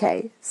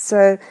 okay?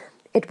 So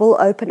it will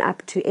open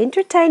up to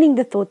entertaining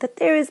the thought that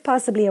there is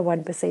possibly a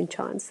 1%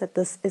 chance that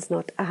this is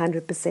not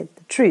 100%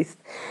 the truth.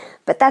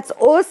 But that's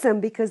awesome,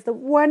 because the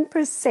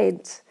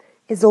 1%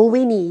 is all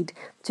we need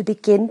to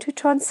begin to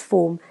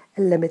transform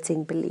a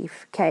limiting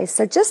belief, okay?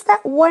 So just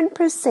that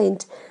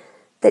 1%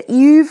 that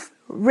you've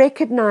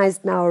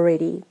recognized now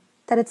already,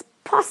 that it's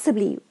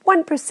possibly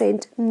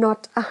 1%,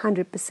 not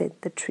 100%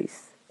 the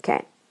truth,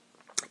 okay,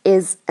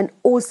 is an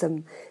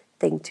awesome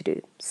thing to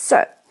do.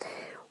 So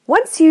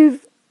once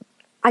you've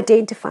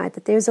identified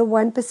that there's a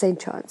 1%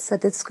 chance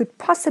that this could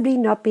possibly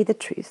not be the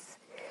truth,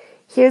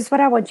 here's what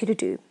I want you to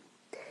do,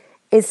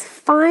 is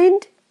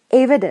find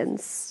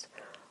evidence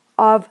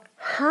of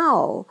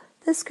how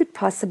this could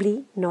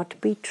possibly not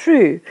be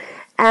true.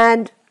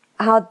 And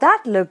how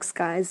that looks,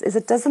 guys, is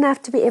it doesn't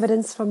have to be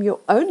evidence from your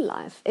own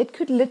life. It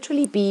could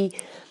literally be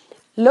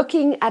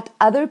looking at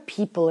other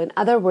people. In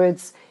other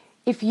words,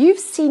 if you've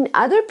seen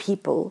other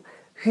people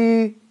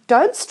who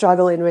don't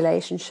struggle in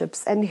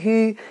relationships and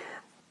who,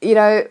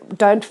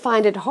 don't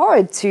find it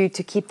hard to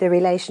keep their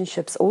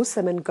relationships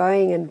awesome and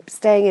going and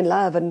staying in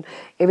love and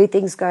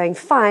everything's going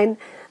fine,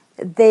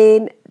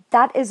 then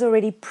that is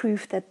already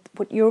proof that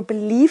what your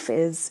belief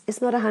is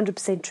not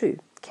 100% true.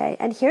 Okay,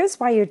 and here's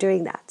why you're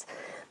doing that.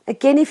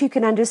 Again, if you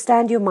can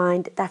understand your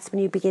mind, that's when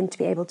you begin to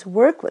be able to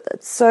work with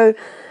it. So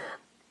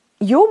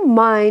your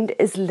mind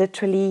is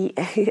literally,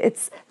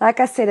 it's like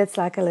I said, it's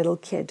like a little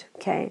kid,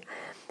 okay?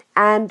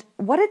 And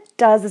what it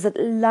does is it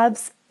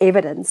loves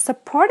evidence. So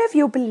part of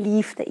your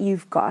belief that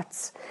you've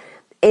got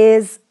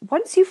is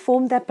once you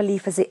formed that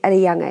belief at a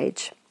young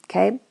age,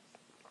 okay?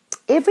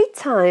 Every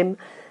time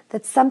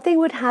that something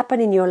would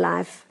happen in your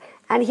life,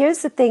 and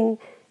here's the thing,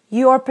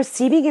 you are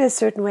perceiving it a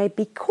certain way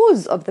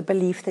because of the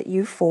belief that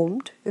you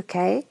formed,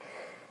 okay?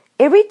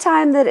 Every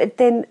time that it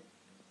then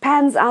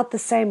pans out the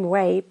same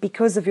way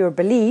because of your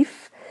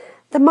belief,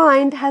 the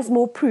mind has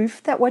more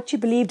proof that what you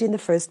believed in the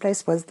first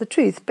place was the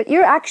truth. But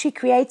you're actually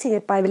creating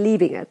it by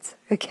believing it,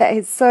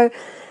 okay? So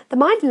the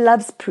mind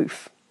loves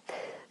proof.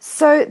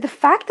 So the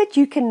fact that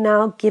you can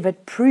now give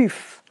it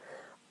proof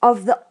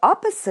of the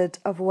opposite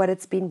of what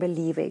it's been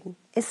believing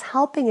is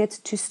helping it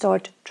to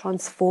start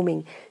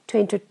transforming, to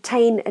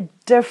entertain a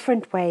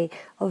different way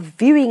of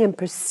viewing and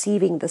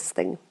perceiving this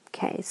thing.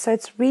 Okay, so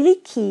it's really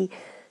key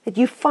that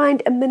you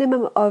find a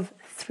minimum of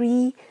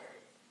 3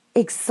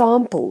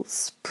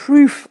 examples,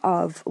 proof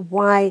of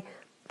why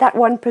that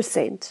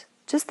 1%,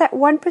 just that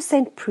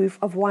 1% proof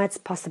of why it's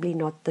possibly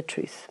not the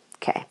truth.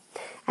 Okay,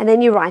 and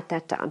then you write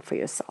that down for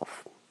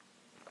yourself.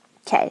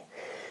 Okay,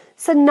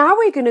 so now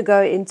we're going to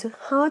go into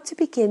how to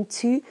begin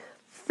to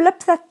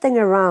flip that thing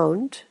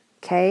around,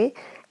 okay,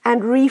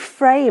 and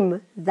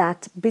reframe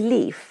that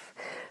belief.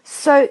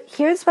 So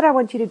here's what I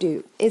want you to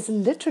do, is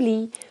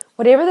literally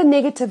whatever the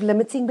negative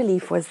limiting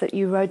belief was that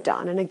you wrote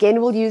down, and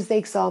again we'll use the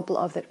example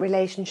of that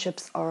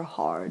relationships are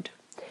hard.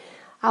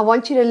 I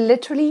want you to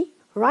literally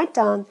write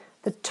down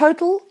the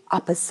total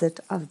opposite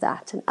of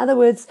that. In other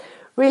words,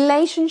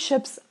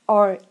 relationships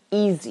are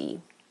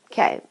easy.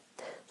 Okay,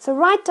 so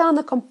write down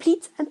the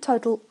complete and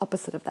total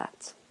opposite of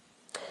that.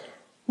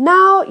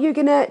 Now you're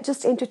going to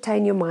just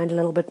entertain your mind a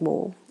little bit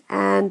more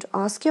and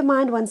ask your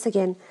mind once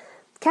again,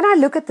 can I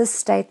look at this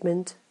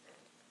statement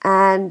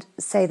and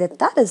say that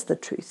that is the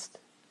truth?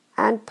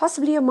 And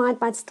possibly your mind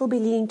might still be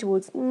leaning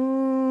towards,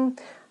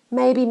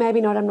 maybe,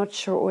 maybe not, I'm not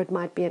sure, or it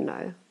might be a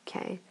no.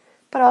 Okay,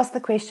 but ask the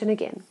question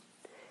again.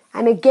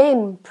 And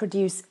again,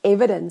 produce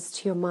evidence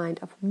to your mind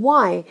of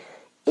why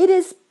it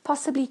is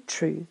possibly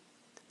true.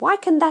 Why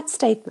can that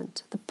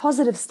statement, the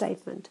positive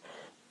statement,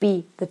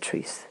 be the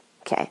truth?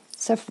 Okay,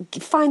 so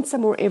find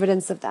some more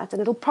evidence of that,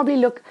 and it'll probably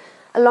look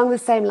along the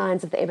same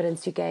lines of the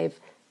evidence you gave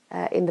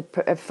in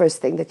the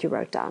first thing that you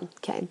wrote down,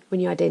 okay, when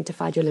you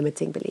identified your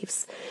limiting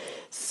beliefs.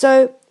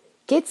 So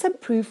get some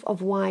proof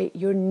of why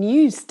your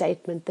new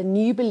statement, the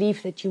new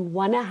belief that you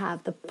want to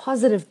have, the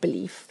positive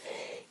belief,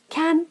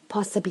 can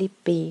possibly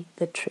be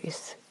the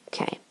truth.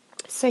 Okay,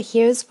 so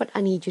here's what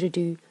I need you to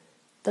do.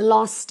 The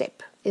last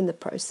step in the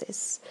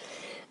process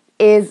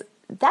is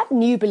that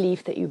new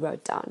belief that you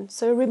wrote down.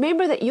 So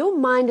remember that your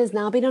mind has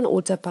now been on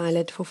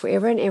autopilot for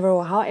forever and ever,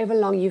 or however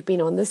long you've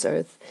been on this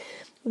earth,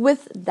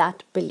 with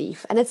that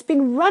belief. And it's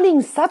been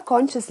running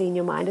subconsciously in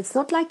your mind. It's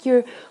not like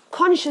you're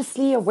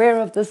consciously aware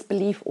of this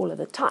belief all of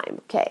the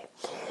time. Okay,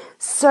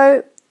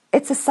 so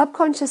it's a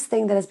subconscious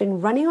thing that has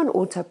been running on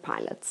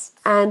autopilots,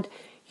 and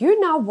you're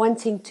now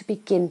wanting to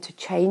begin to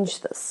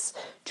change this,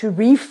 to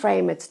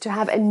reframe it, to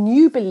have a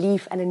new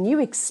belief and a new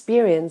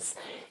experience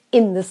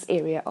in this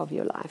area of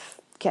your life.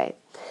 Okay,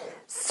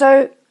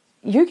 so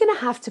you're going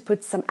to have to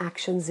put some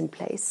actions in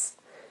place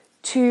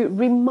to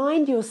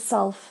remind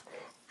yourself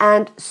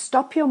and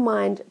stop your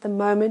mind the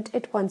moment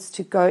it wants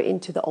to go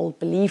into the old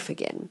belief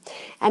again.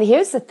 And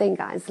here's the thing,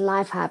 guys,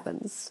 life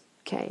happens.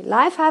 Okay,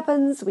 life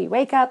happens, we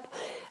wake up,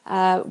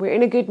 we're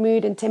in a good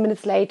mood, and 10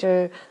 minutes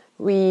later,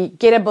 we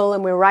get a bill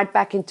and we're right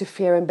back into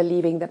fear and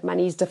believing that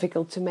money is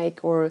difficult to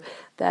make, or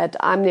that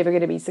I'm never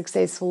going to be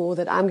successful, or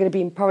that I'm going to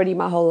be in poverty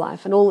my whole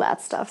life, and all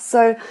that stuff.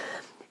 So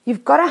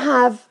you've got to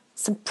have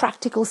some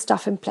practical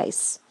stuff in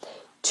place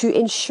to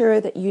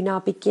ensure that you now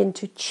begin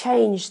to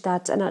change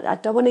that. And I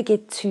don't want to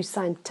get too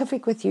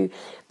scientific with you,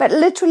 but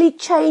literally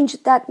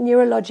change that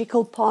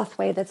neurological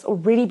pathway that's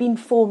already been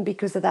formed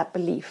because of that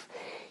belief.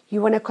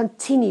 You want to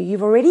continue.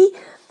 You've already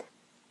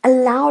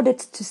allowed it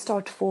to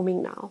start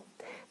forming now.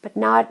 But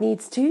now it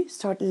needs to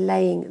start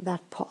laying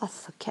that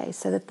path, okay,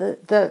 so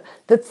that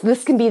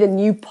this can be the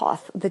new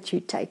path that you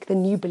take, the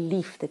new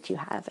belief that you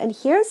have. And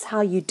here's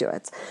how you do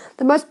it.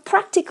 The most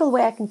practical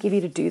way I can give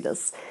you to do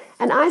this,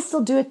 and I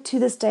still do it to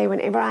this day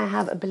whenever I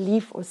have a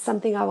belief or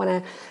something I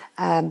want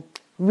to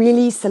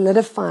really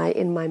solidify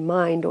in my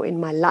mind or in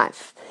my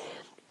life,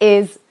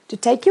 is to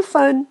take your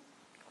phone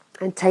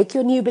and take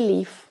your new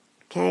belief,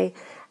 okay,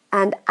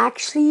 and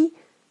actually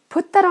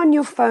put that on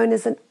your phone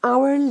as an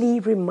hourly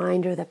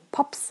reminder that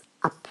pops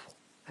up,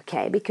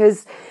 okay?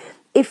 Because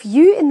if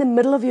you, in the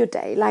middle of your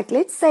day, like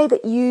let's say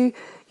that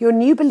your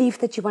new belief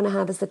that you want to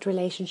have is that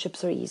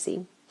relationships are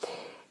easy,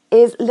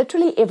 is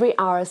literally every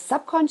hour,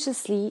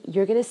 subconsciously,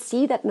 you're going to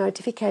see that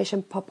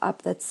notification pop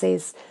up that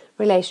says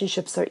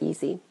relationships are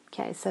easy,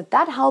 okay? So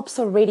that helps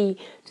already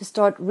to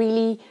start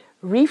really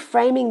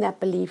reframing that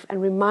belief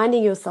and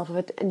reminding yourself of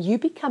it, and you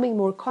becoming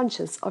more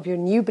conscious of your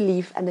new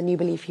belief and the new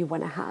belief you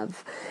want to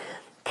have.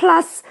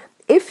 Plus,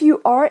 if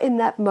you are in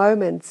that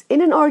moment,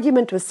 in an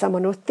argument with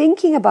someone, or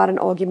thinking about an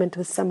argument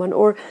with someone,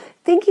 or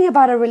thinking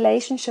about a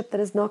relationship that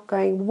is not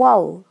going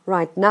well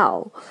right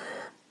now,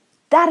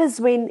 that is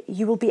when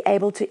you will be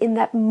able to, in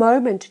that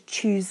moment,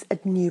 choose a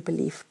new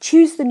belief.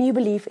 Choose the new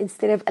belief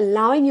instead of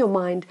allowing your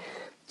mind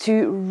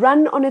to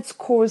run on its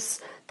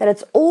course that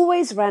it's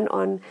always run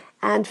on,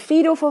 and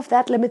feed off of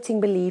that limiting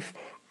belief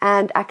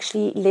and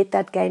actually let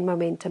that gain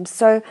momentum.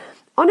 So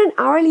on an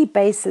hourly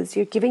basis,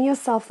 you're giving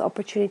yourself the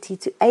opportunity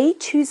to A,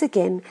 choose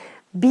again,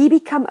 B,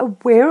 become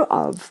aware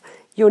of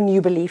your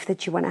new belief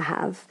that you want to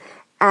have,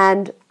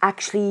 and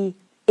actually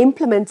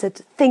implement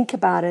it, think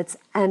about it,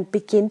 and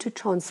begin to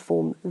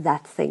transform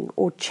that thing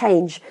or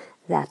change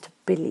that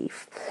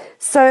belief.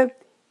 So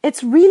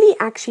it's really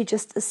actually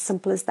just as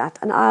simple as that.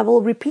 And I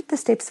will repeat the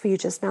steps for you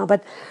just now,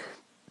 but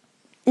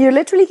you're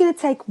literally going to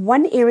take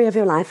one area of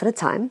your life at a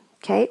time.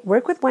 Okay,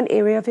 work with one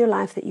area of your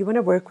life that you want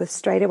to work with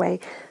straight away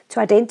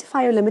to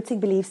identify your limiting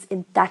beliefs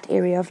in that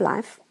area of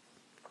life.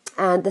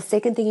 And the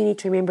second thing you need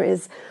to remember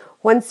is,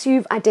 once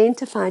you've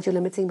identified your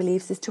limiting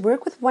beliefs, is to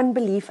work with one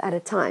belief at a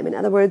time. In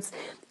other words,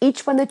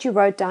 each one that you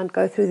wrote down,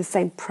 go through the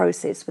same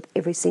process with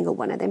every single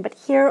one of them. But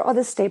here are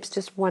the steps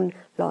just one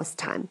last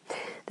time.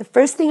 The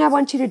first thing I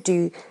want you to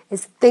do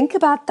is think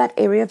about that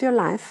area of your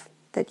life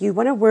that you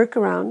want to work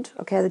around,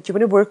 okay, that you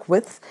want to work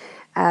with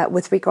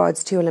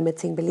regards to your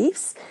limiting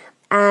beliefs.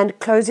 And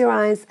close your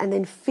eyes and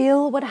then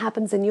feel what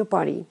happens in your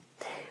body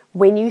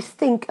when you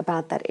think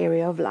about that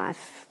area of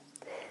life.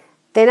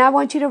 Then I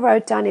want you to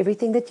write down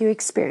everything that you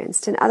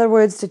experienced. In other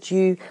words, that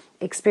you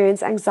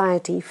experience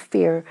anxiety,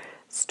 fear,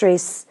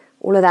 stress,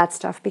 all of that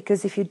stuff.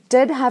 Because if you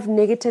did have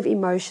negative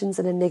emotions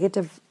and a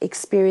negative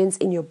experience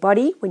in your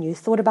body when you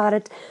thought about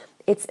it,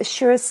 it's a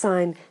sure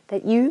sign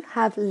that you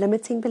have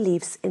limiting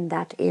beliefs in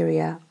that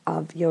area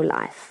of your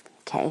life.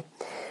 Okay.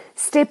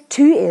 Step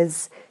 2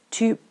 is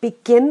to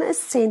begin a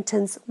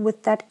sentence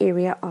with that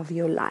area of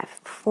your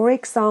life. For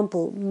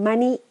example,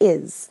 money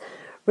is,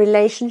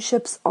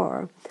 relationships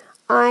are,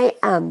 I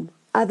am,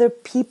 other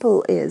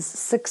people is,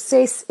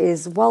 success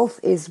is, wealth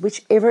is,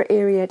 whichever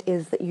area it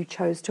is that you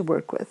chose to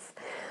work with.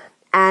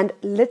 And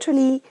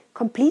literally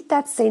complete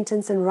that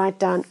sentence and write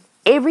down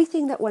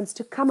everything that wants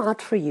to come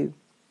out for you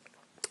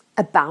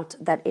about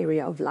that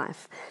area of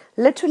life.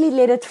 Literally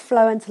let it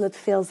flow until it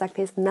feels like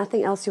there's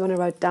nothing else you want to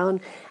write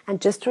down. And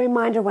just a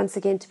reminder once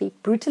again to be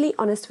brutally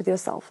honest with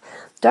yourself.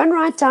 Don't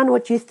write down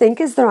what you think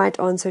is the right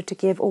answer to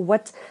give, or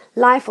what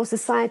life or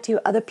society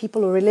or other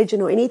people or religion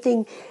or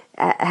anything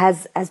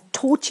has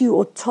taught you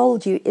or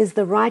told you is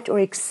the right or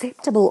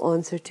acceptable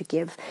answer to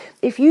give.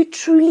 If you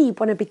truly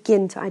want to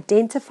begin to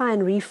identify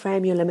and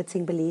reframe your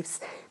limiting beliefs,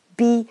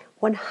 be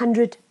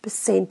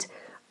 100%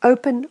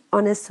 open,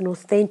 honest, and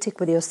authentic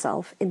with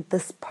yourself in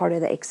this part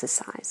of the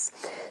exercise.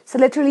 So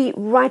literally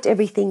write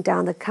everything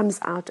down that comes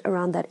out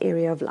around that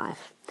area of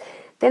life.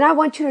 Then I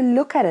want you to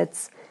look at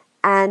it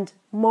and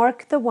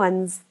mark the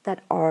ones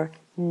that are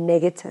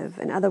negative.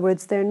 In other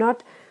words, they're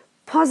not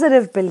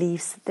positive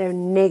beliefs, they're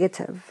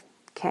negative.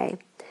 Okay.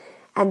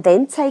 And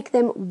then take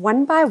them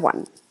one by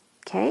one.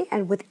 Okay.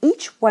 And with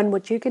each one,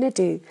 what you're going to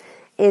do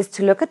is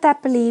to look at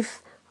that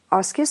belief,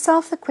 ask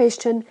yourself the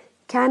question,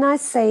 can I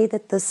say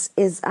that this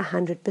is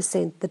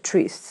 100% the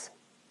truth?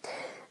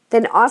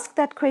 Then ask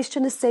that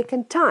question a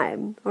second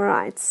time. All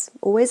right,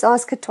 always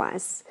ask it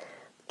twice.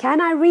 Can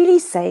I really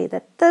say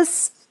that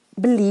this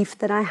belief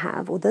that I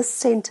have, or this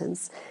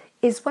sentence,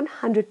 is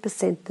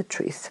 100% the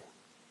truth.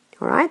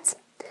 All right?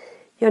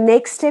 Your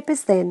next step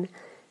is then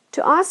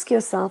to ask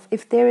yourself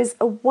if there is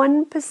a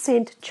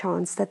 1%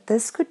 chance that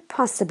this could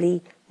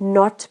possibly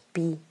not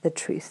be the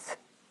truth.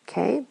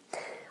 Okay?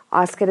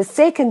 Ask it a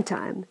second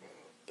time.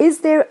 Is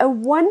there a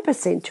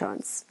 1%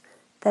 chance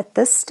that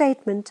this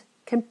statement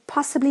can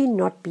possibly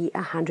not be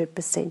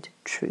 100%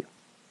 true?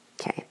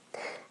 Okay.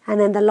 And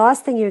then the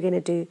last thing you're going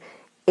to do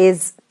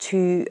is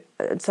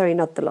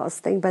not the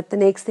last thing, but the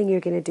next thing you're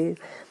going to do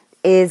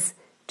is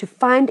to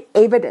find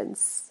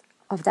evidence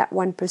of that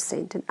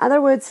 1%. In other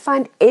words,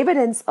 find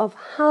evidence of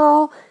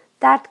how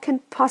that can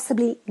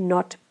possibly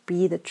not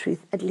be the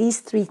truth. At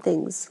least 3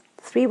 things,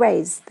 3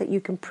 ways that you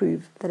can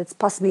prove that it's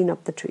possibly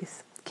not the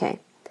truth. Okay.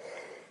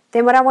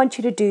 Then what I want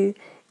you to do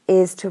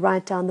is to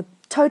write down the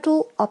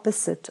total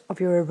opposite of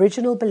your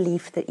original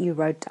belief that you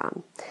wrote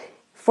down.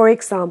 For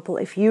example,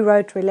 if you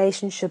wrote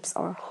relationships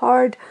are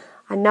hard,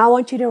 I now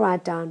want you to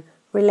write down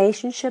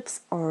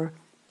relationships are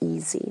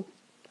easy.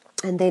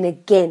 And then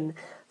again,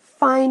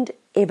 find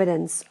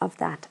evidence of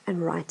that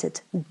and write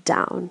it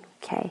down.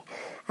 Okay.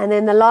 And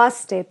then the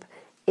last step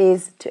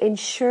is to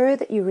ensure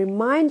that you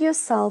remind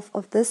yourself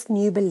of this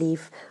new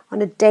belief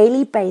on a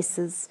daily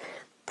basis.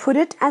 Put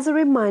it as a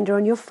reminder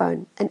on your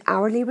phone, an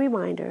hourly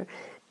reminder.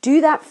 Do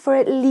that for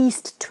at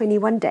least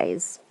 21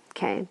 days,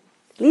 okay?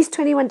 At least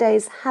 21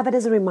 days, have it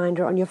as a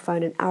reminder on your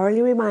phone, an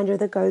hourly reminder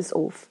that goes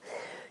off,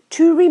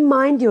 to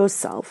remind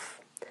yourself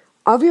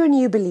of your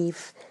new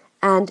belief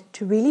and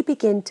to really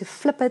begin to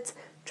flip it,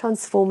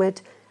 transform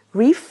it,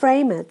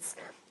 reframe it,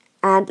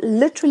 and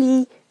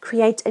literally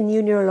create a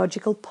new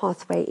neurological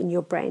pathway in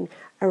your brain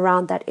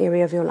around that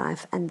area of your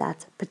life and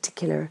that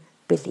particular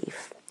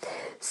belief.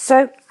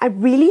 So I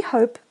really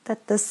hope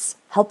that this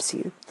helps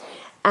you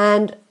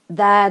and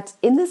that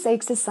in this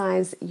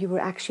exercise you were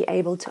actually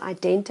able to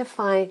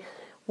identify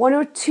 1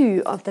 or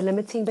 2 of the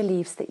limiting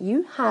beliefs that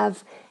you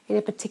have in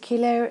a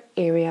particular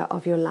area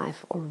of your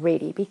life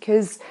already.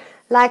 Because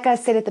like I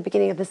said at the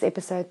beginning of this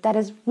episode, that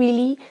is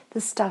really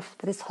the stuff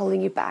that is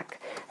holding you back.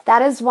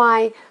 That is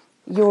why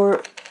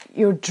your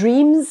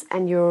dreams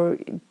and your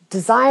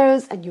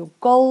desires and your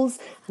goals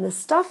and the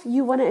stuff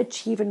you want to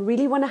achieve and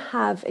really want to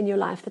have in your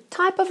life, the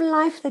type of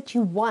life that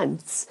you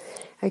want,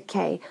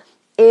 okay,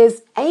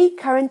 is A,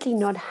 currently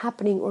not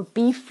happening, or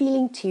B,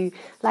 feeling to you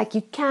like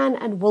you can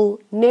and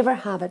will never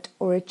have it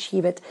or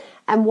achieve it.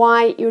 And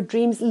why your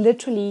dreams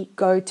literally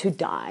go to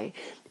die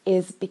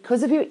is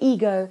because of your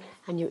ego,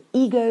 and your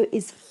ego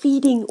is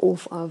feeding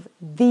off of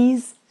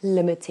these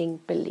limiting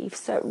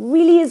beliefs. So it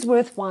really is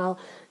worthwhile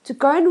to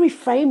go and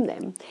reframe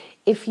them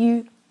if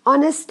you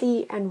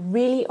honestly and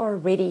really are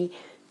ready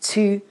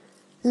to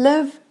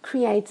live,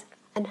 create,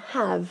 and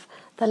have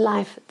the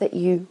life that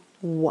you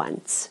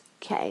want.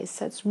 Okay,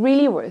 so it's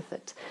really worth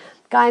it.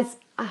 Guys,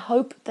 I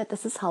hope that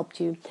this has helped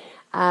you.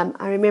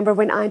 I remember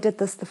when I did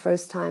this the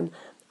first time,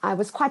 I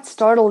was quite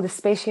startled,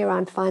 especially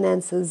around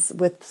finances,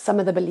 with some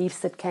of the beliefs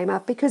that came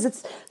up, because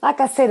it's, like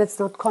I said, it's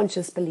not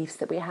conscious beliefs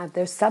that we have,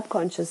 they're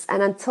subconscious.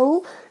 And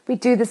until we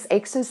do this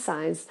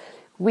exercise,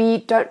 we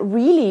don't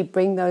really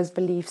bring those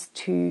beliefs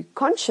to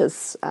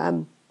conscious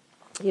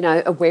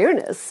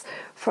awareness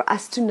for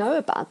us to know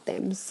about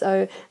them.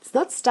 So it's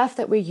not stuff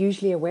that we're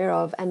usually aware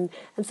of. And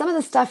some of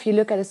the stuff you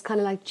look at is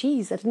kind of like,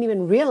 geez, I didn't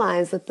even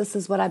realize that this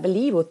is what I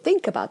believe or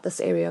think about this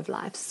area of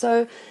life.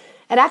 So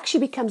it actually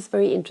becomes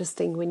very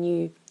interesting when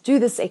you do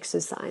this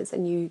exercise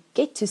and you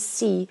get to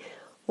see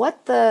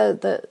what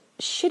the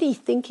shitty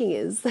thinking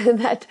is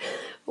that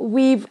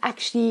we've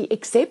actually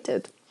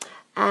accepted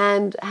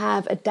and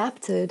have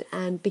adapted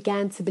and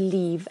began to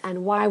believe,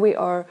 and why we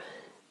are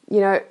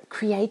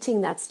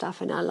creating that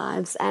stuff in our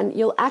lives. And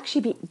you'll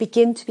actually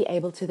begin to be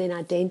able to then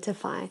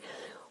identify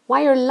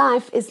why your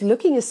life is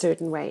looking a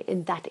certain way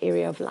in that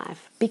area of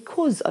life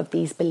because of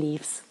these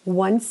beliefs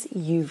once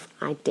you've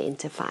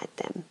identified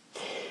them.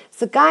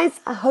 So guys,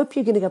 I hope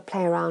you're going to go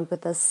play around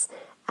with this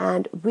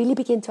and really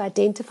begin to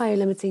identify your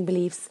limiting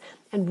beliefs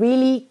and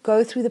really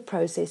go through the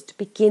process to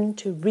begin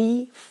to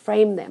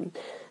reframe them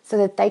so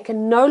that they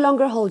can no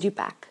longer hold you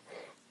back,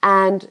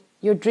 and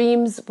your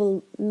dreams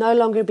will no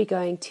longer be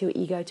going to your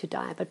ego to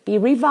die, but be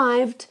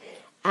revived,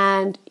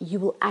 and you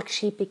will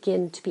actually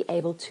begin to be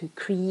able to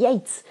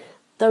create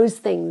those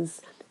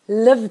things,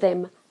 live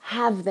them,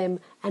 have them,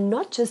 and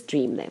not just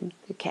dream them,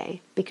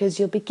 okay? Because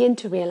you'll begin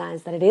to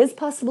realize that it is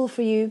possible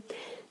for you,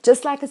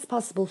 just like it's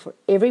possible for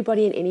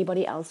everybody and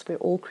anybody else. We're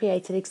all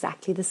created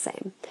exactly the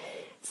same.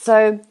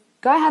 So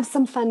go have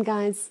some fun,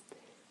 guys.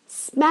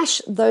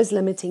 Smash those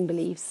limiting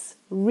beliefs.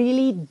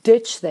 Really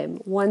ditch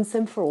them once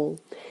and for all,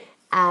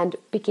 and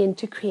begin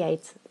to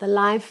create the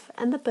life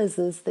and the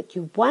business that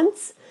you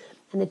want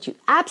and that you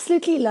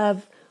absolutely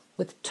love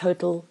with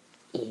total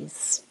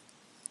ease.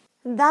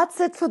 That's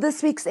it for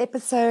this week's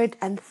episode,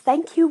 and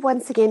thank you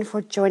once again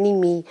for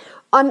joining me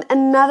on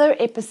another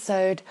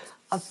episode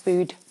of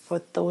Food for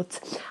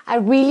Thought. I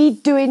really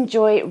do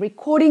enjoy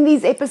recording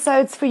these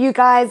episodes for you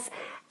guys,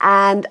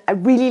 And I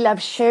really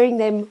love sharing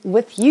them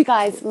with you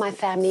guys, my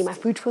family, my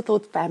Food for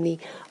Thought family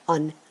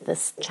on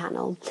this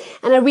channel.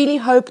 And I really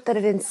hope that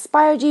it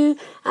inspired you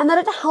and that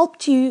it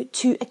helped you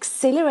to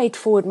accelerate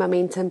forward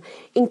momentum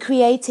in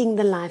creating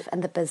the life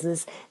and the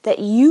business that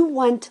you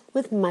want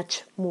with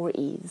much more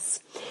ease.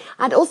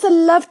 I'd also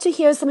love to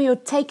hear some of your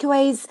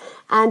takeaways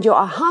and your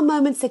aha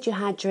moments that you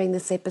had during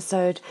this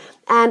episode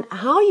and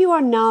how you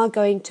are now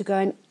going to go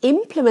and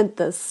implement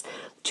this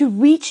to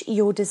reach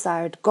your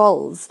desired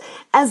goals,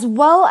 as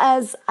well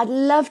as I'd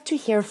love to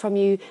hear from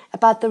you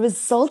about the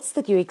results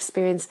that you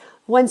experience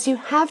once you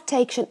have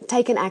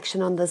taken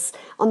action on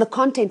the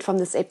content from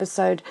this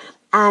episode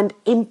and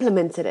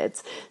implemented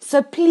it.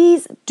 So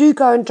please do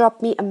go and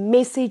drop me a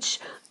message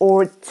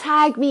or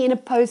tag me in a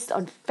post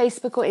on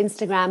Facebook or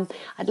Instagram.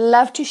 I'd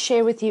love to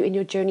share with you in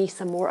your journey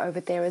some more over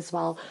there as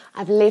well.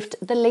 I've left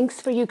the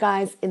links for you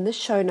guys in the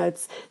show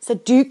notes, so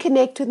do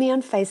connect with me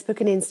on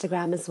Facebook and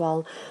Instagram as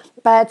well.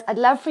 But I'd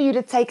love for you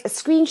to take a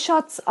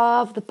screenshot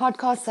of the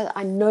podcast so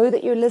I know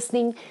that you're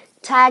listening.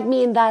 Tag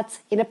me in that,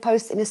 in a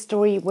post, in a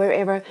story,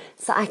 wherever,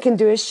 so I can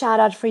do a shout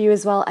out for you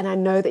as well, and I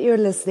know that you're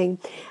listening.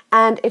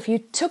 And if you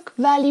took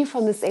value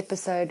from this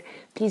episode,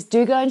 please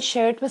do go and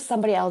share it with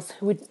somebody else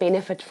who would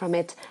benefit from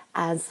it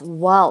as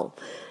well.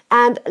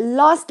 And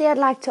lastly, I'd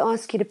like to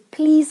ask you to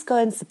please go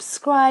and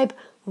subscribe,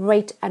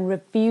 rate, and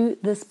review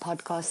this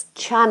podcast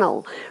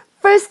channel.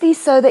 Firstly,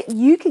 so that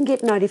you can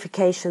get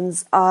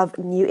notifications of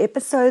new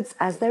episodes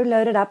as they're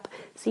loaded up,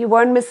 so you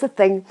won't miss a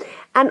thing.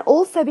 And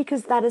also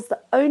because that is the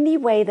only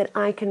way that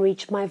I can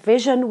reach my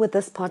vision with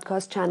this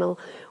podcast channel,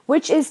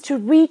 which is to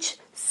reach,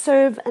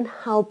 serve, and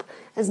help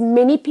as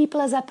many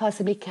people as I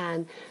possibly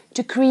can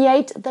to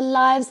create the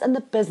lives and the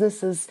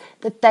businesses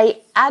that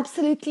they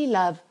absolutely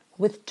love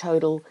with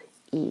total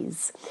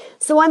ease.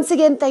 So once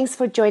again, thanks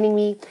for joining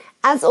me.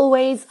 As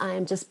always, I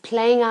am just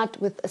playing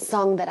out with a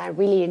song that I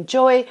really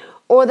enjoy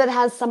or that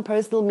has some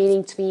personal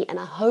meaning to me, and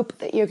I hope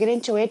that you're going to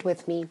enjoy it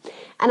with me.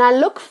 And I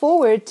look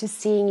forward to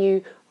seeing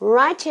you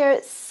right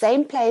here,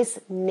 same place,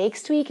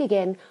 next week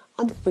again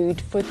on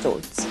Food for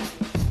Thoughts.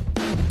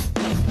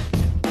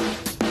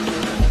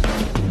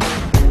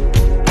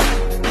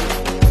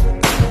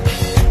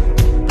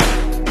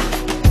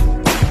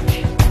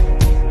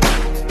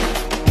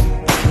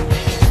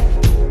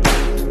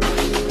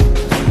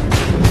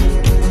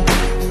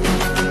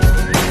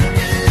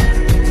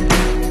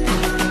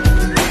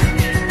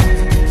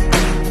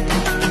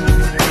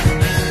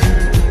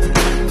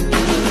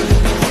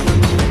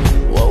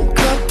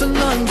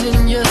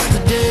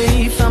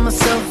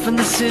 In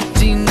the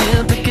city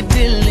near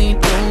Piccadilly,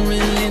 don't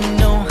really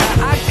know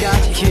how I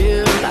got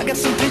here. I got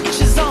some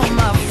pictures on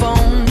my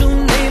phone,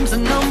 new names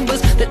and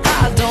numbers that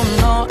I don't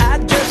know.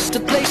 Address to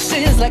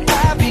places like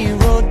Abbey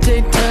Road.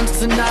 Day turns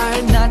to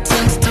night, night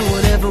turns to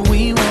whatever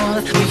we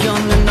want. We're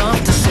young enough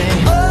to say,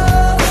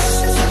 oh,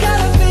 it's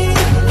gotta be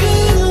a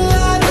good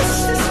life.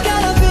 It's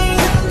gotta be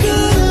a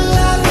good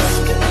life. It's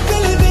gonna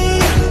really be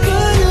a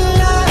good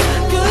life,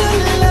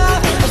 good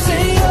life. I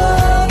say,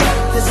 oh,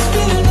 this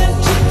feeling that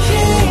you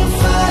can't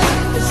fight.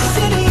 The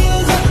city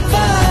is on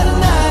fire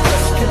tonight.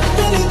 This could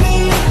really be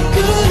a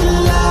good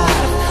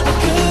life, a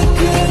good,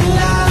 good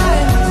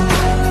life.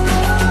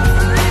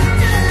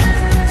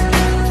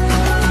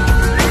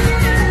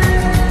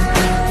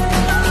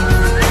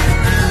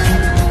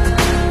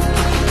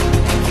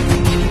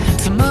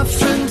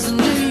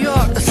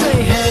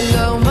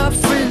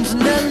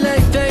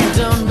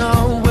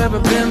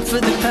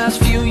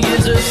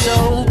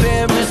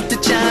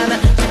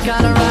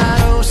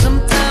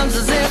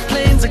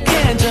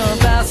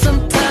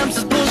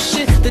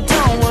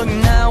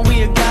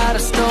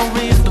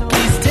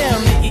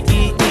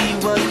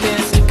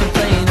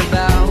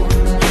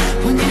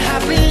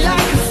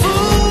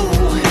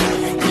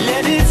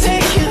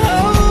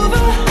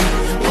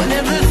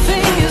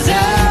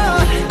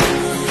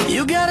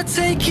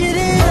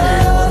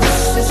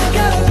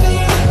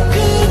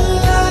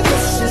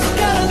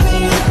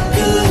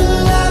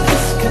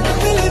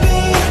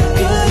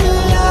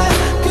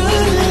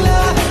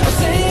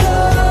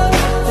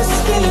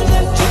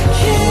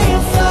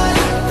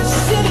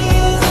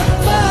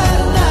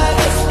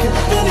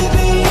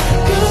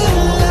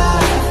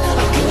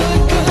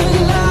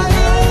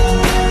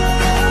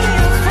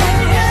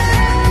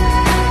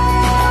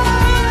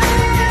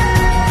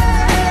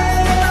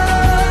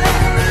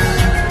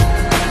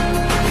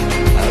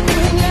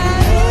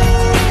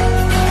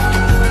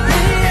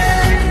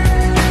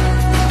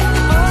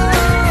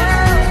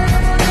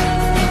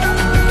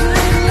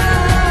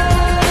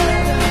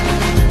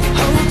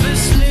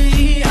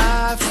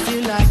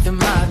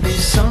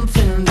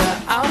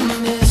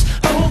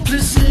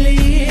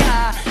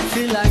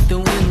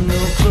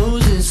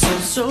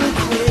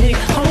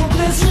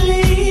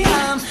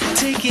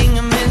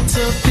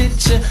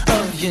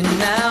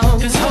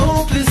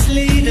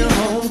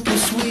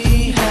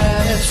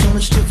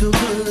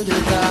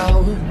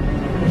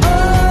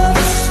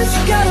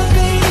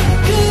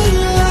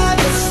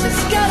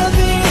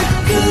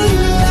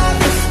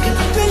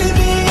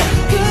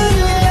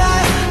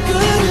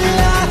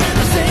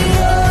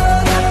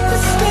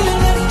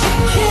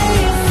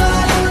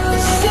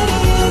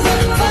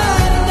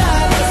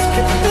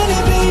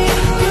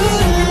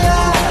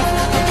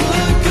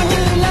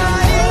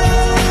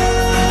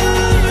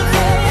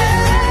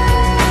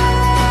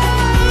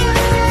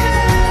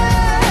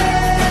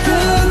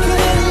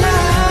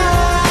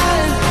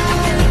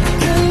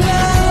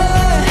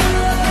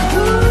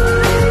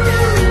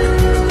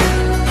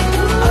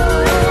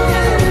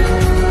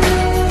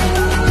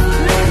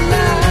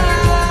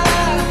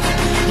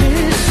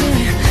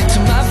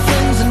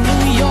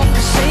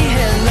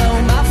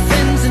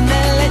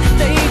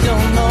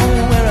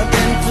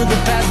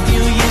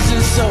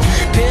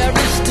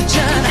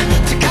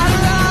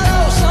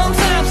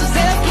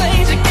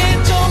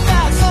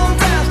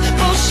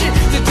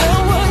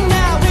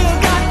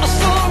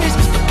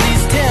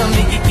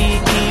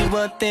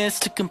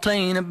 to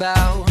complain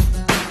about.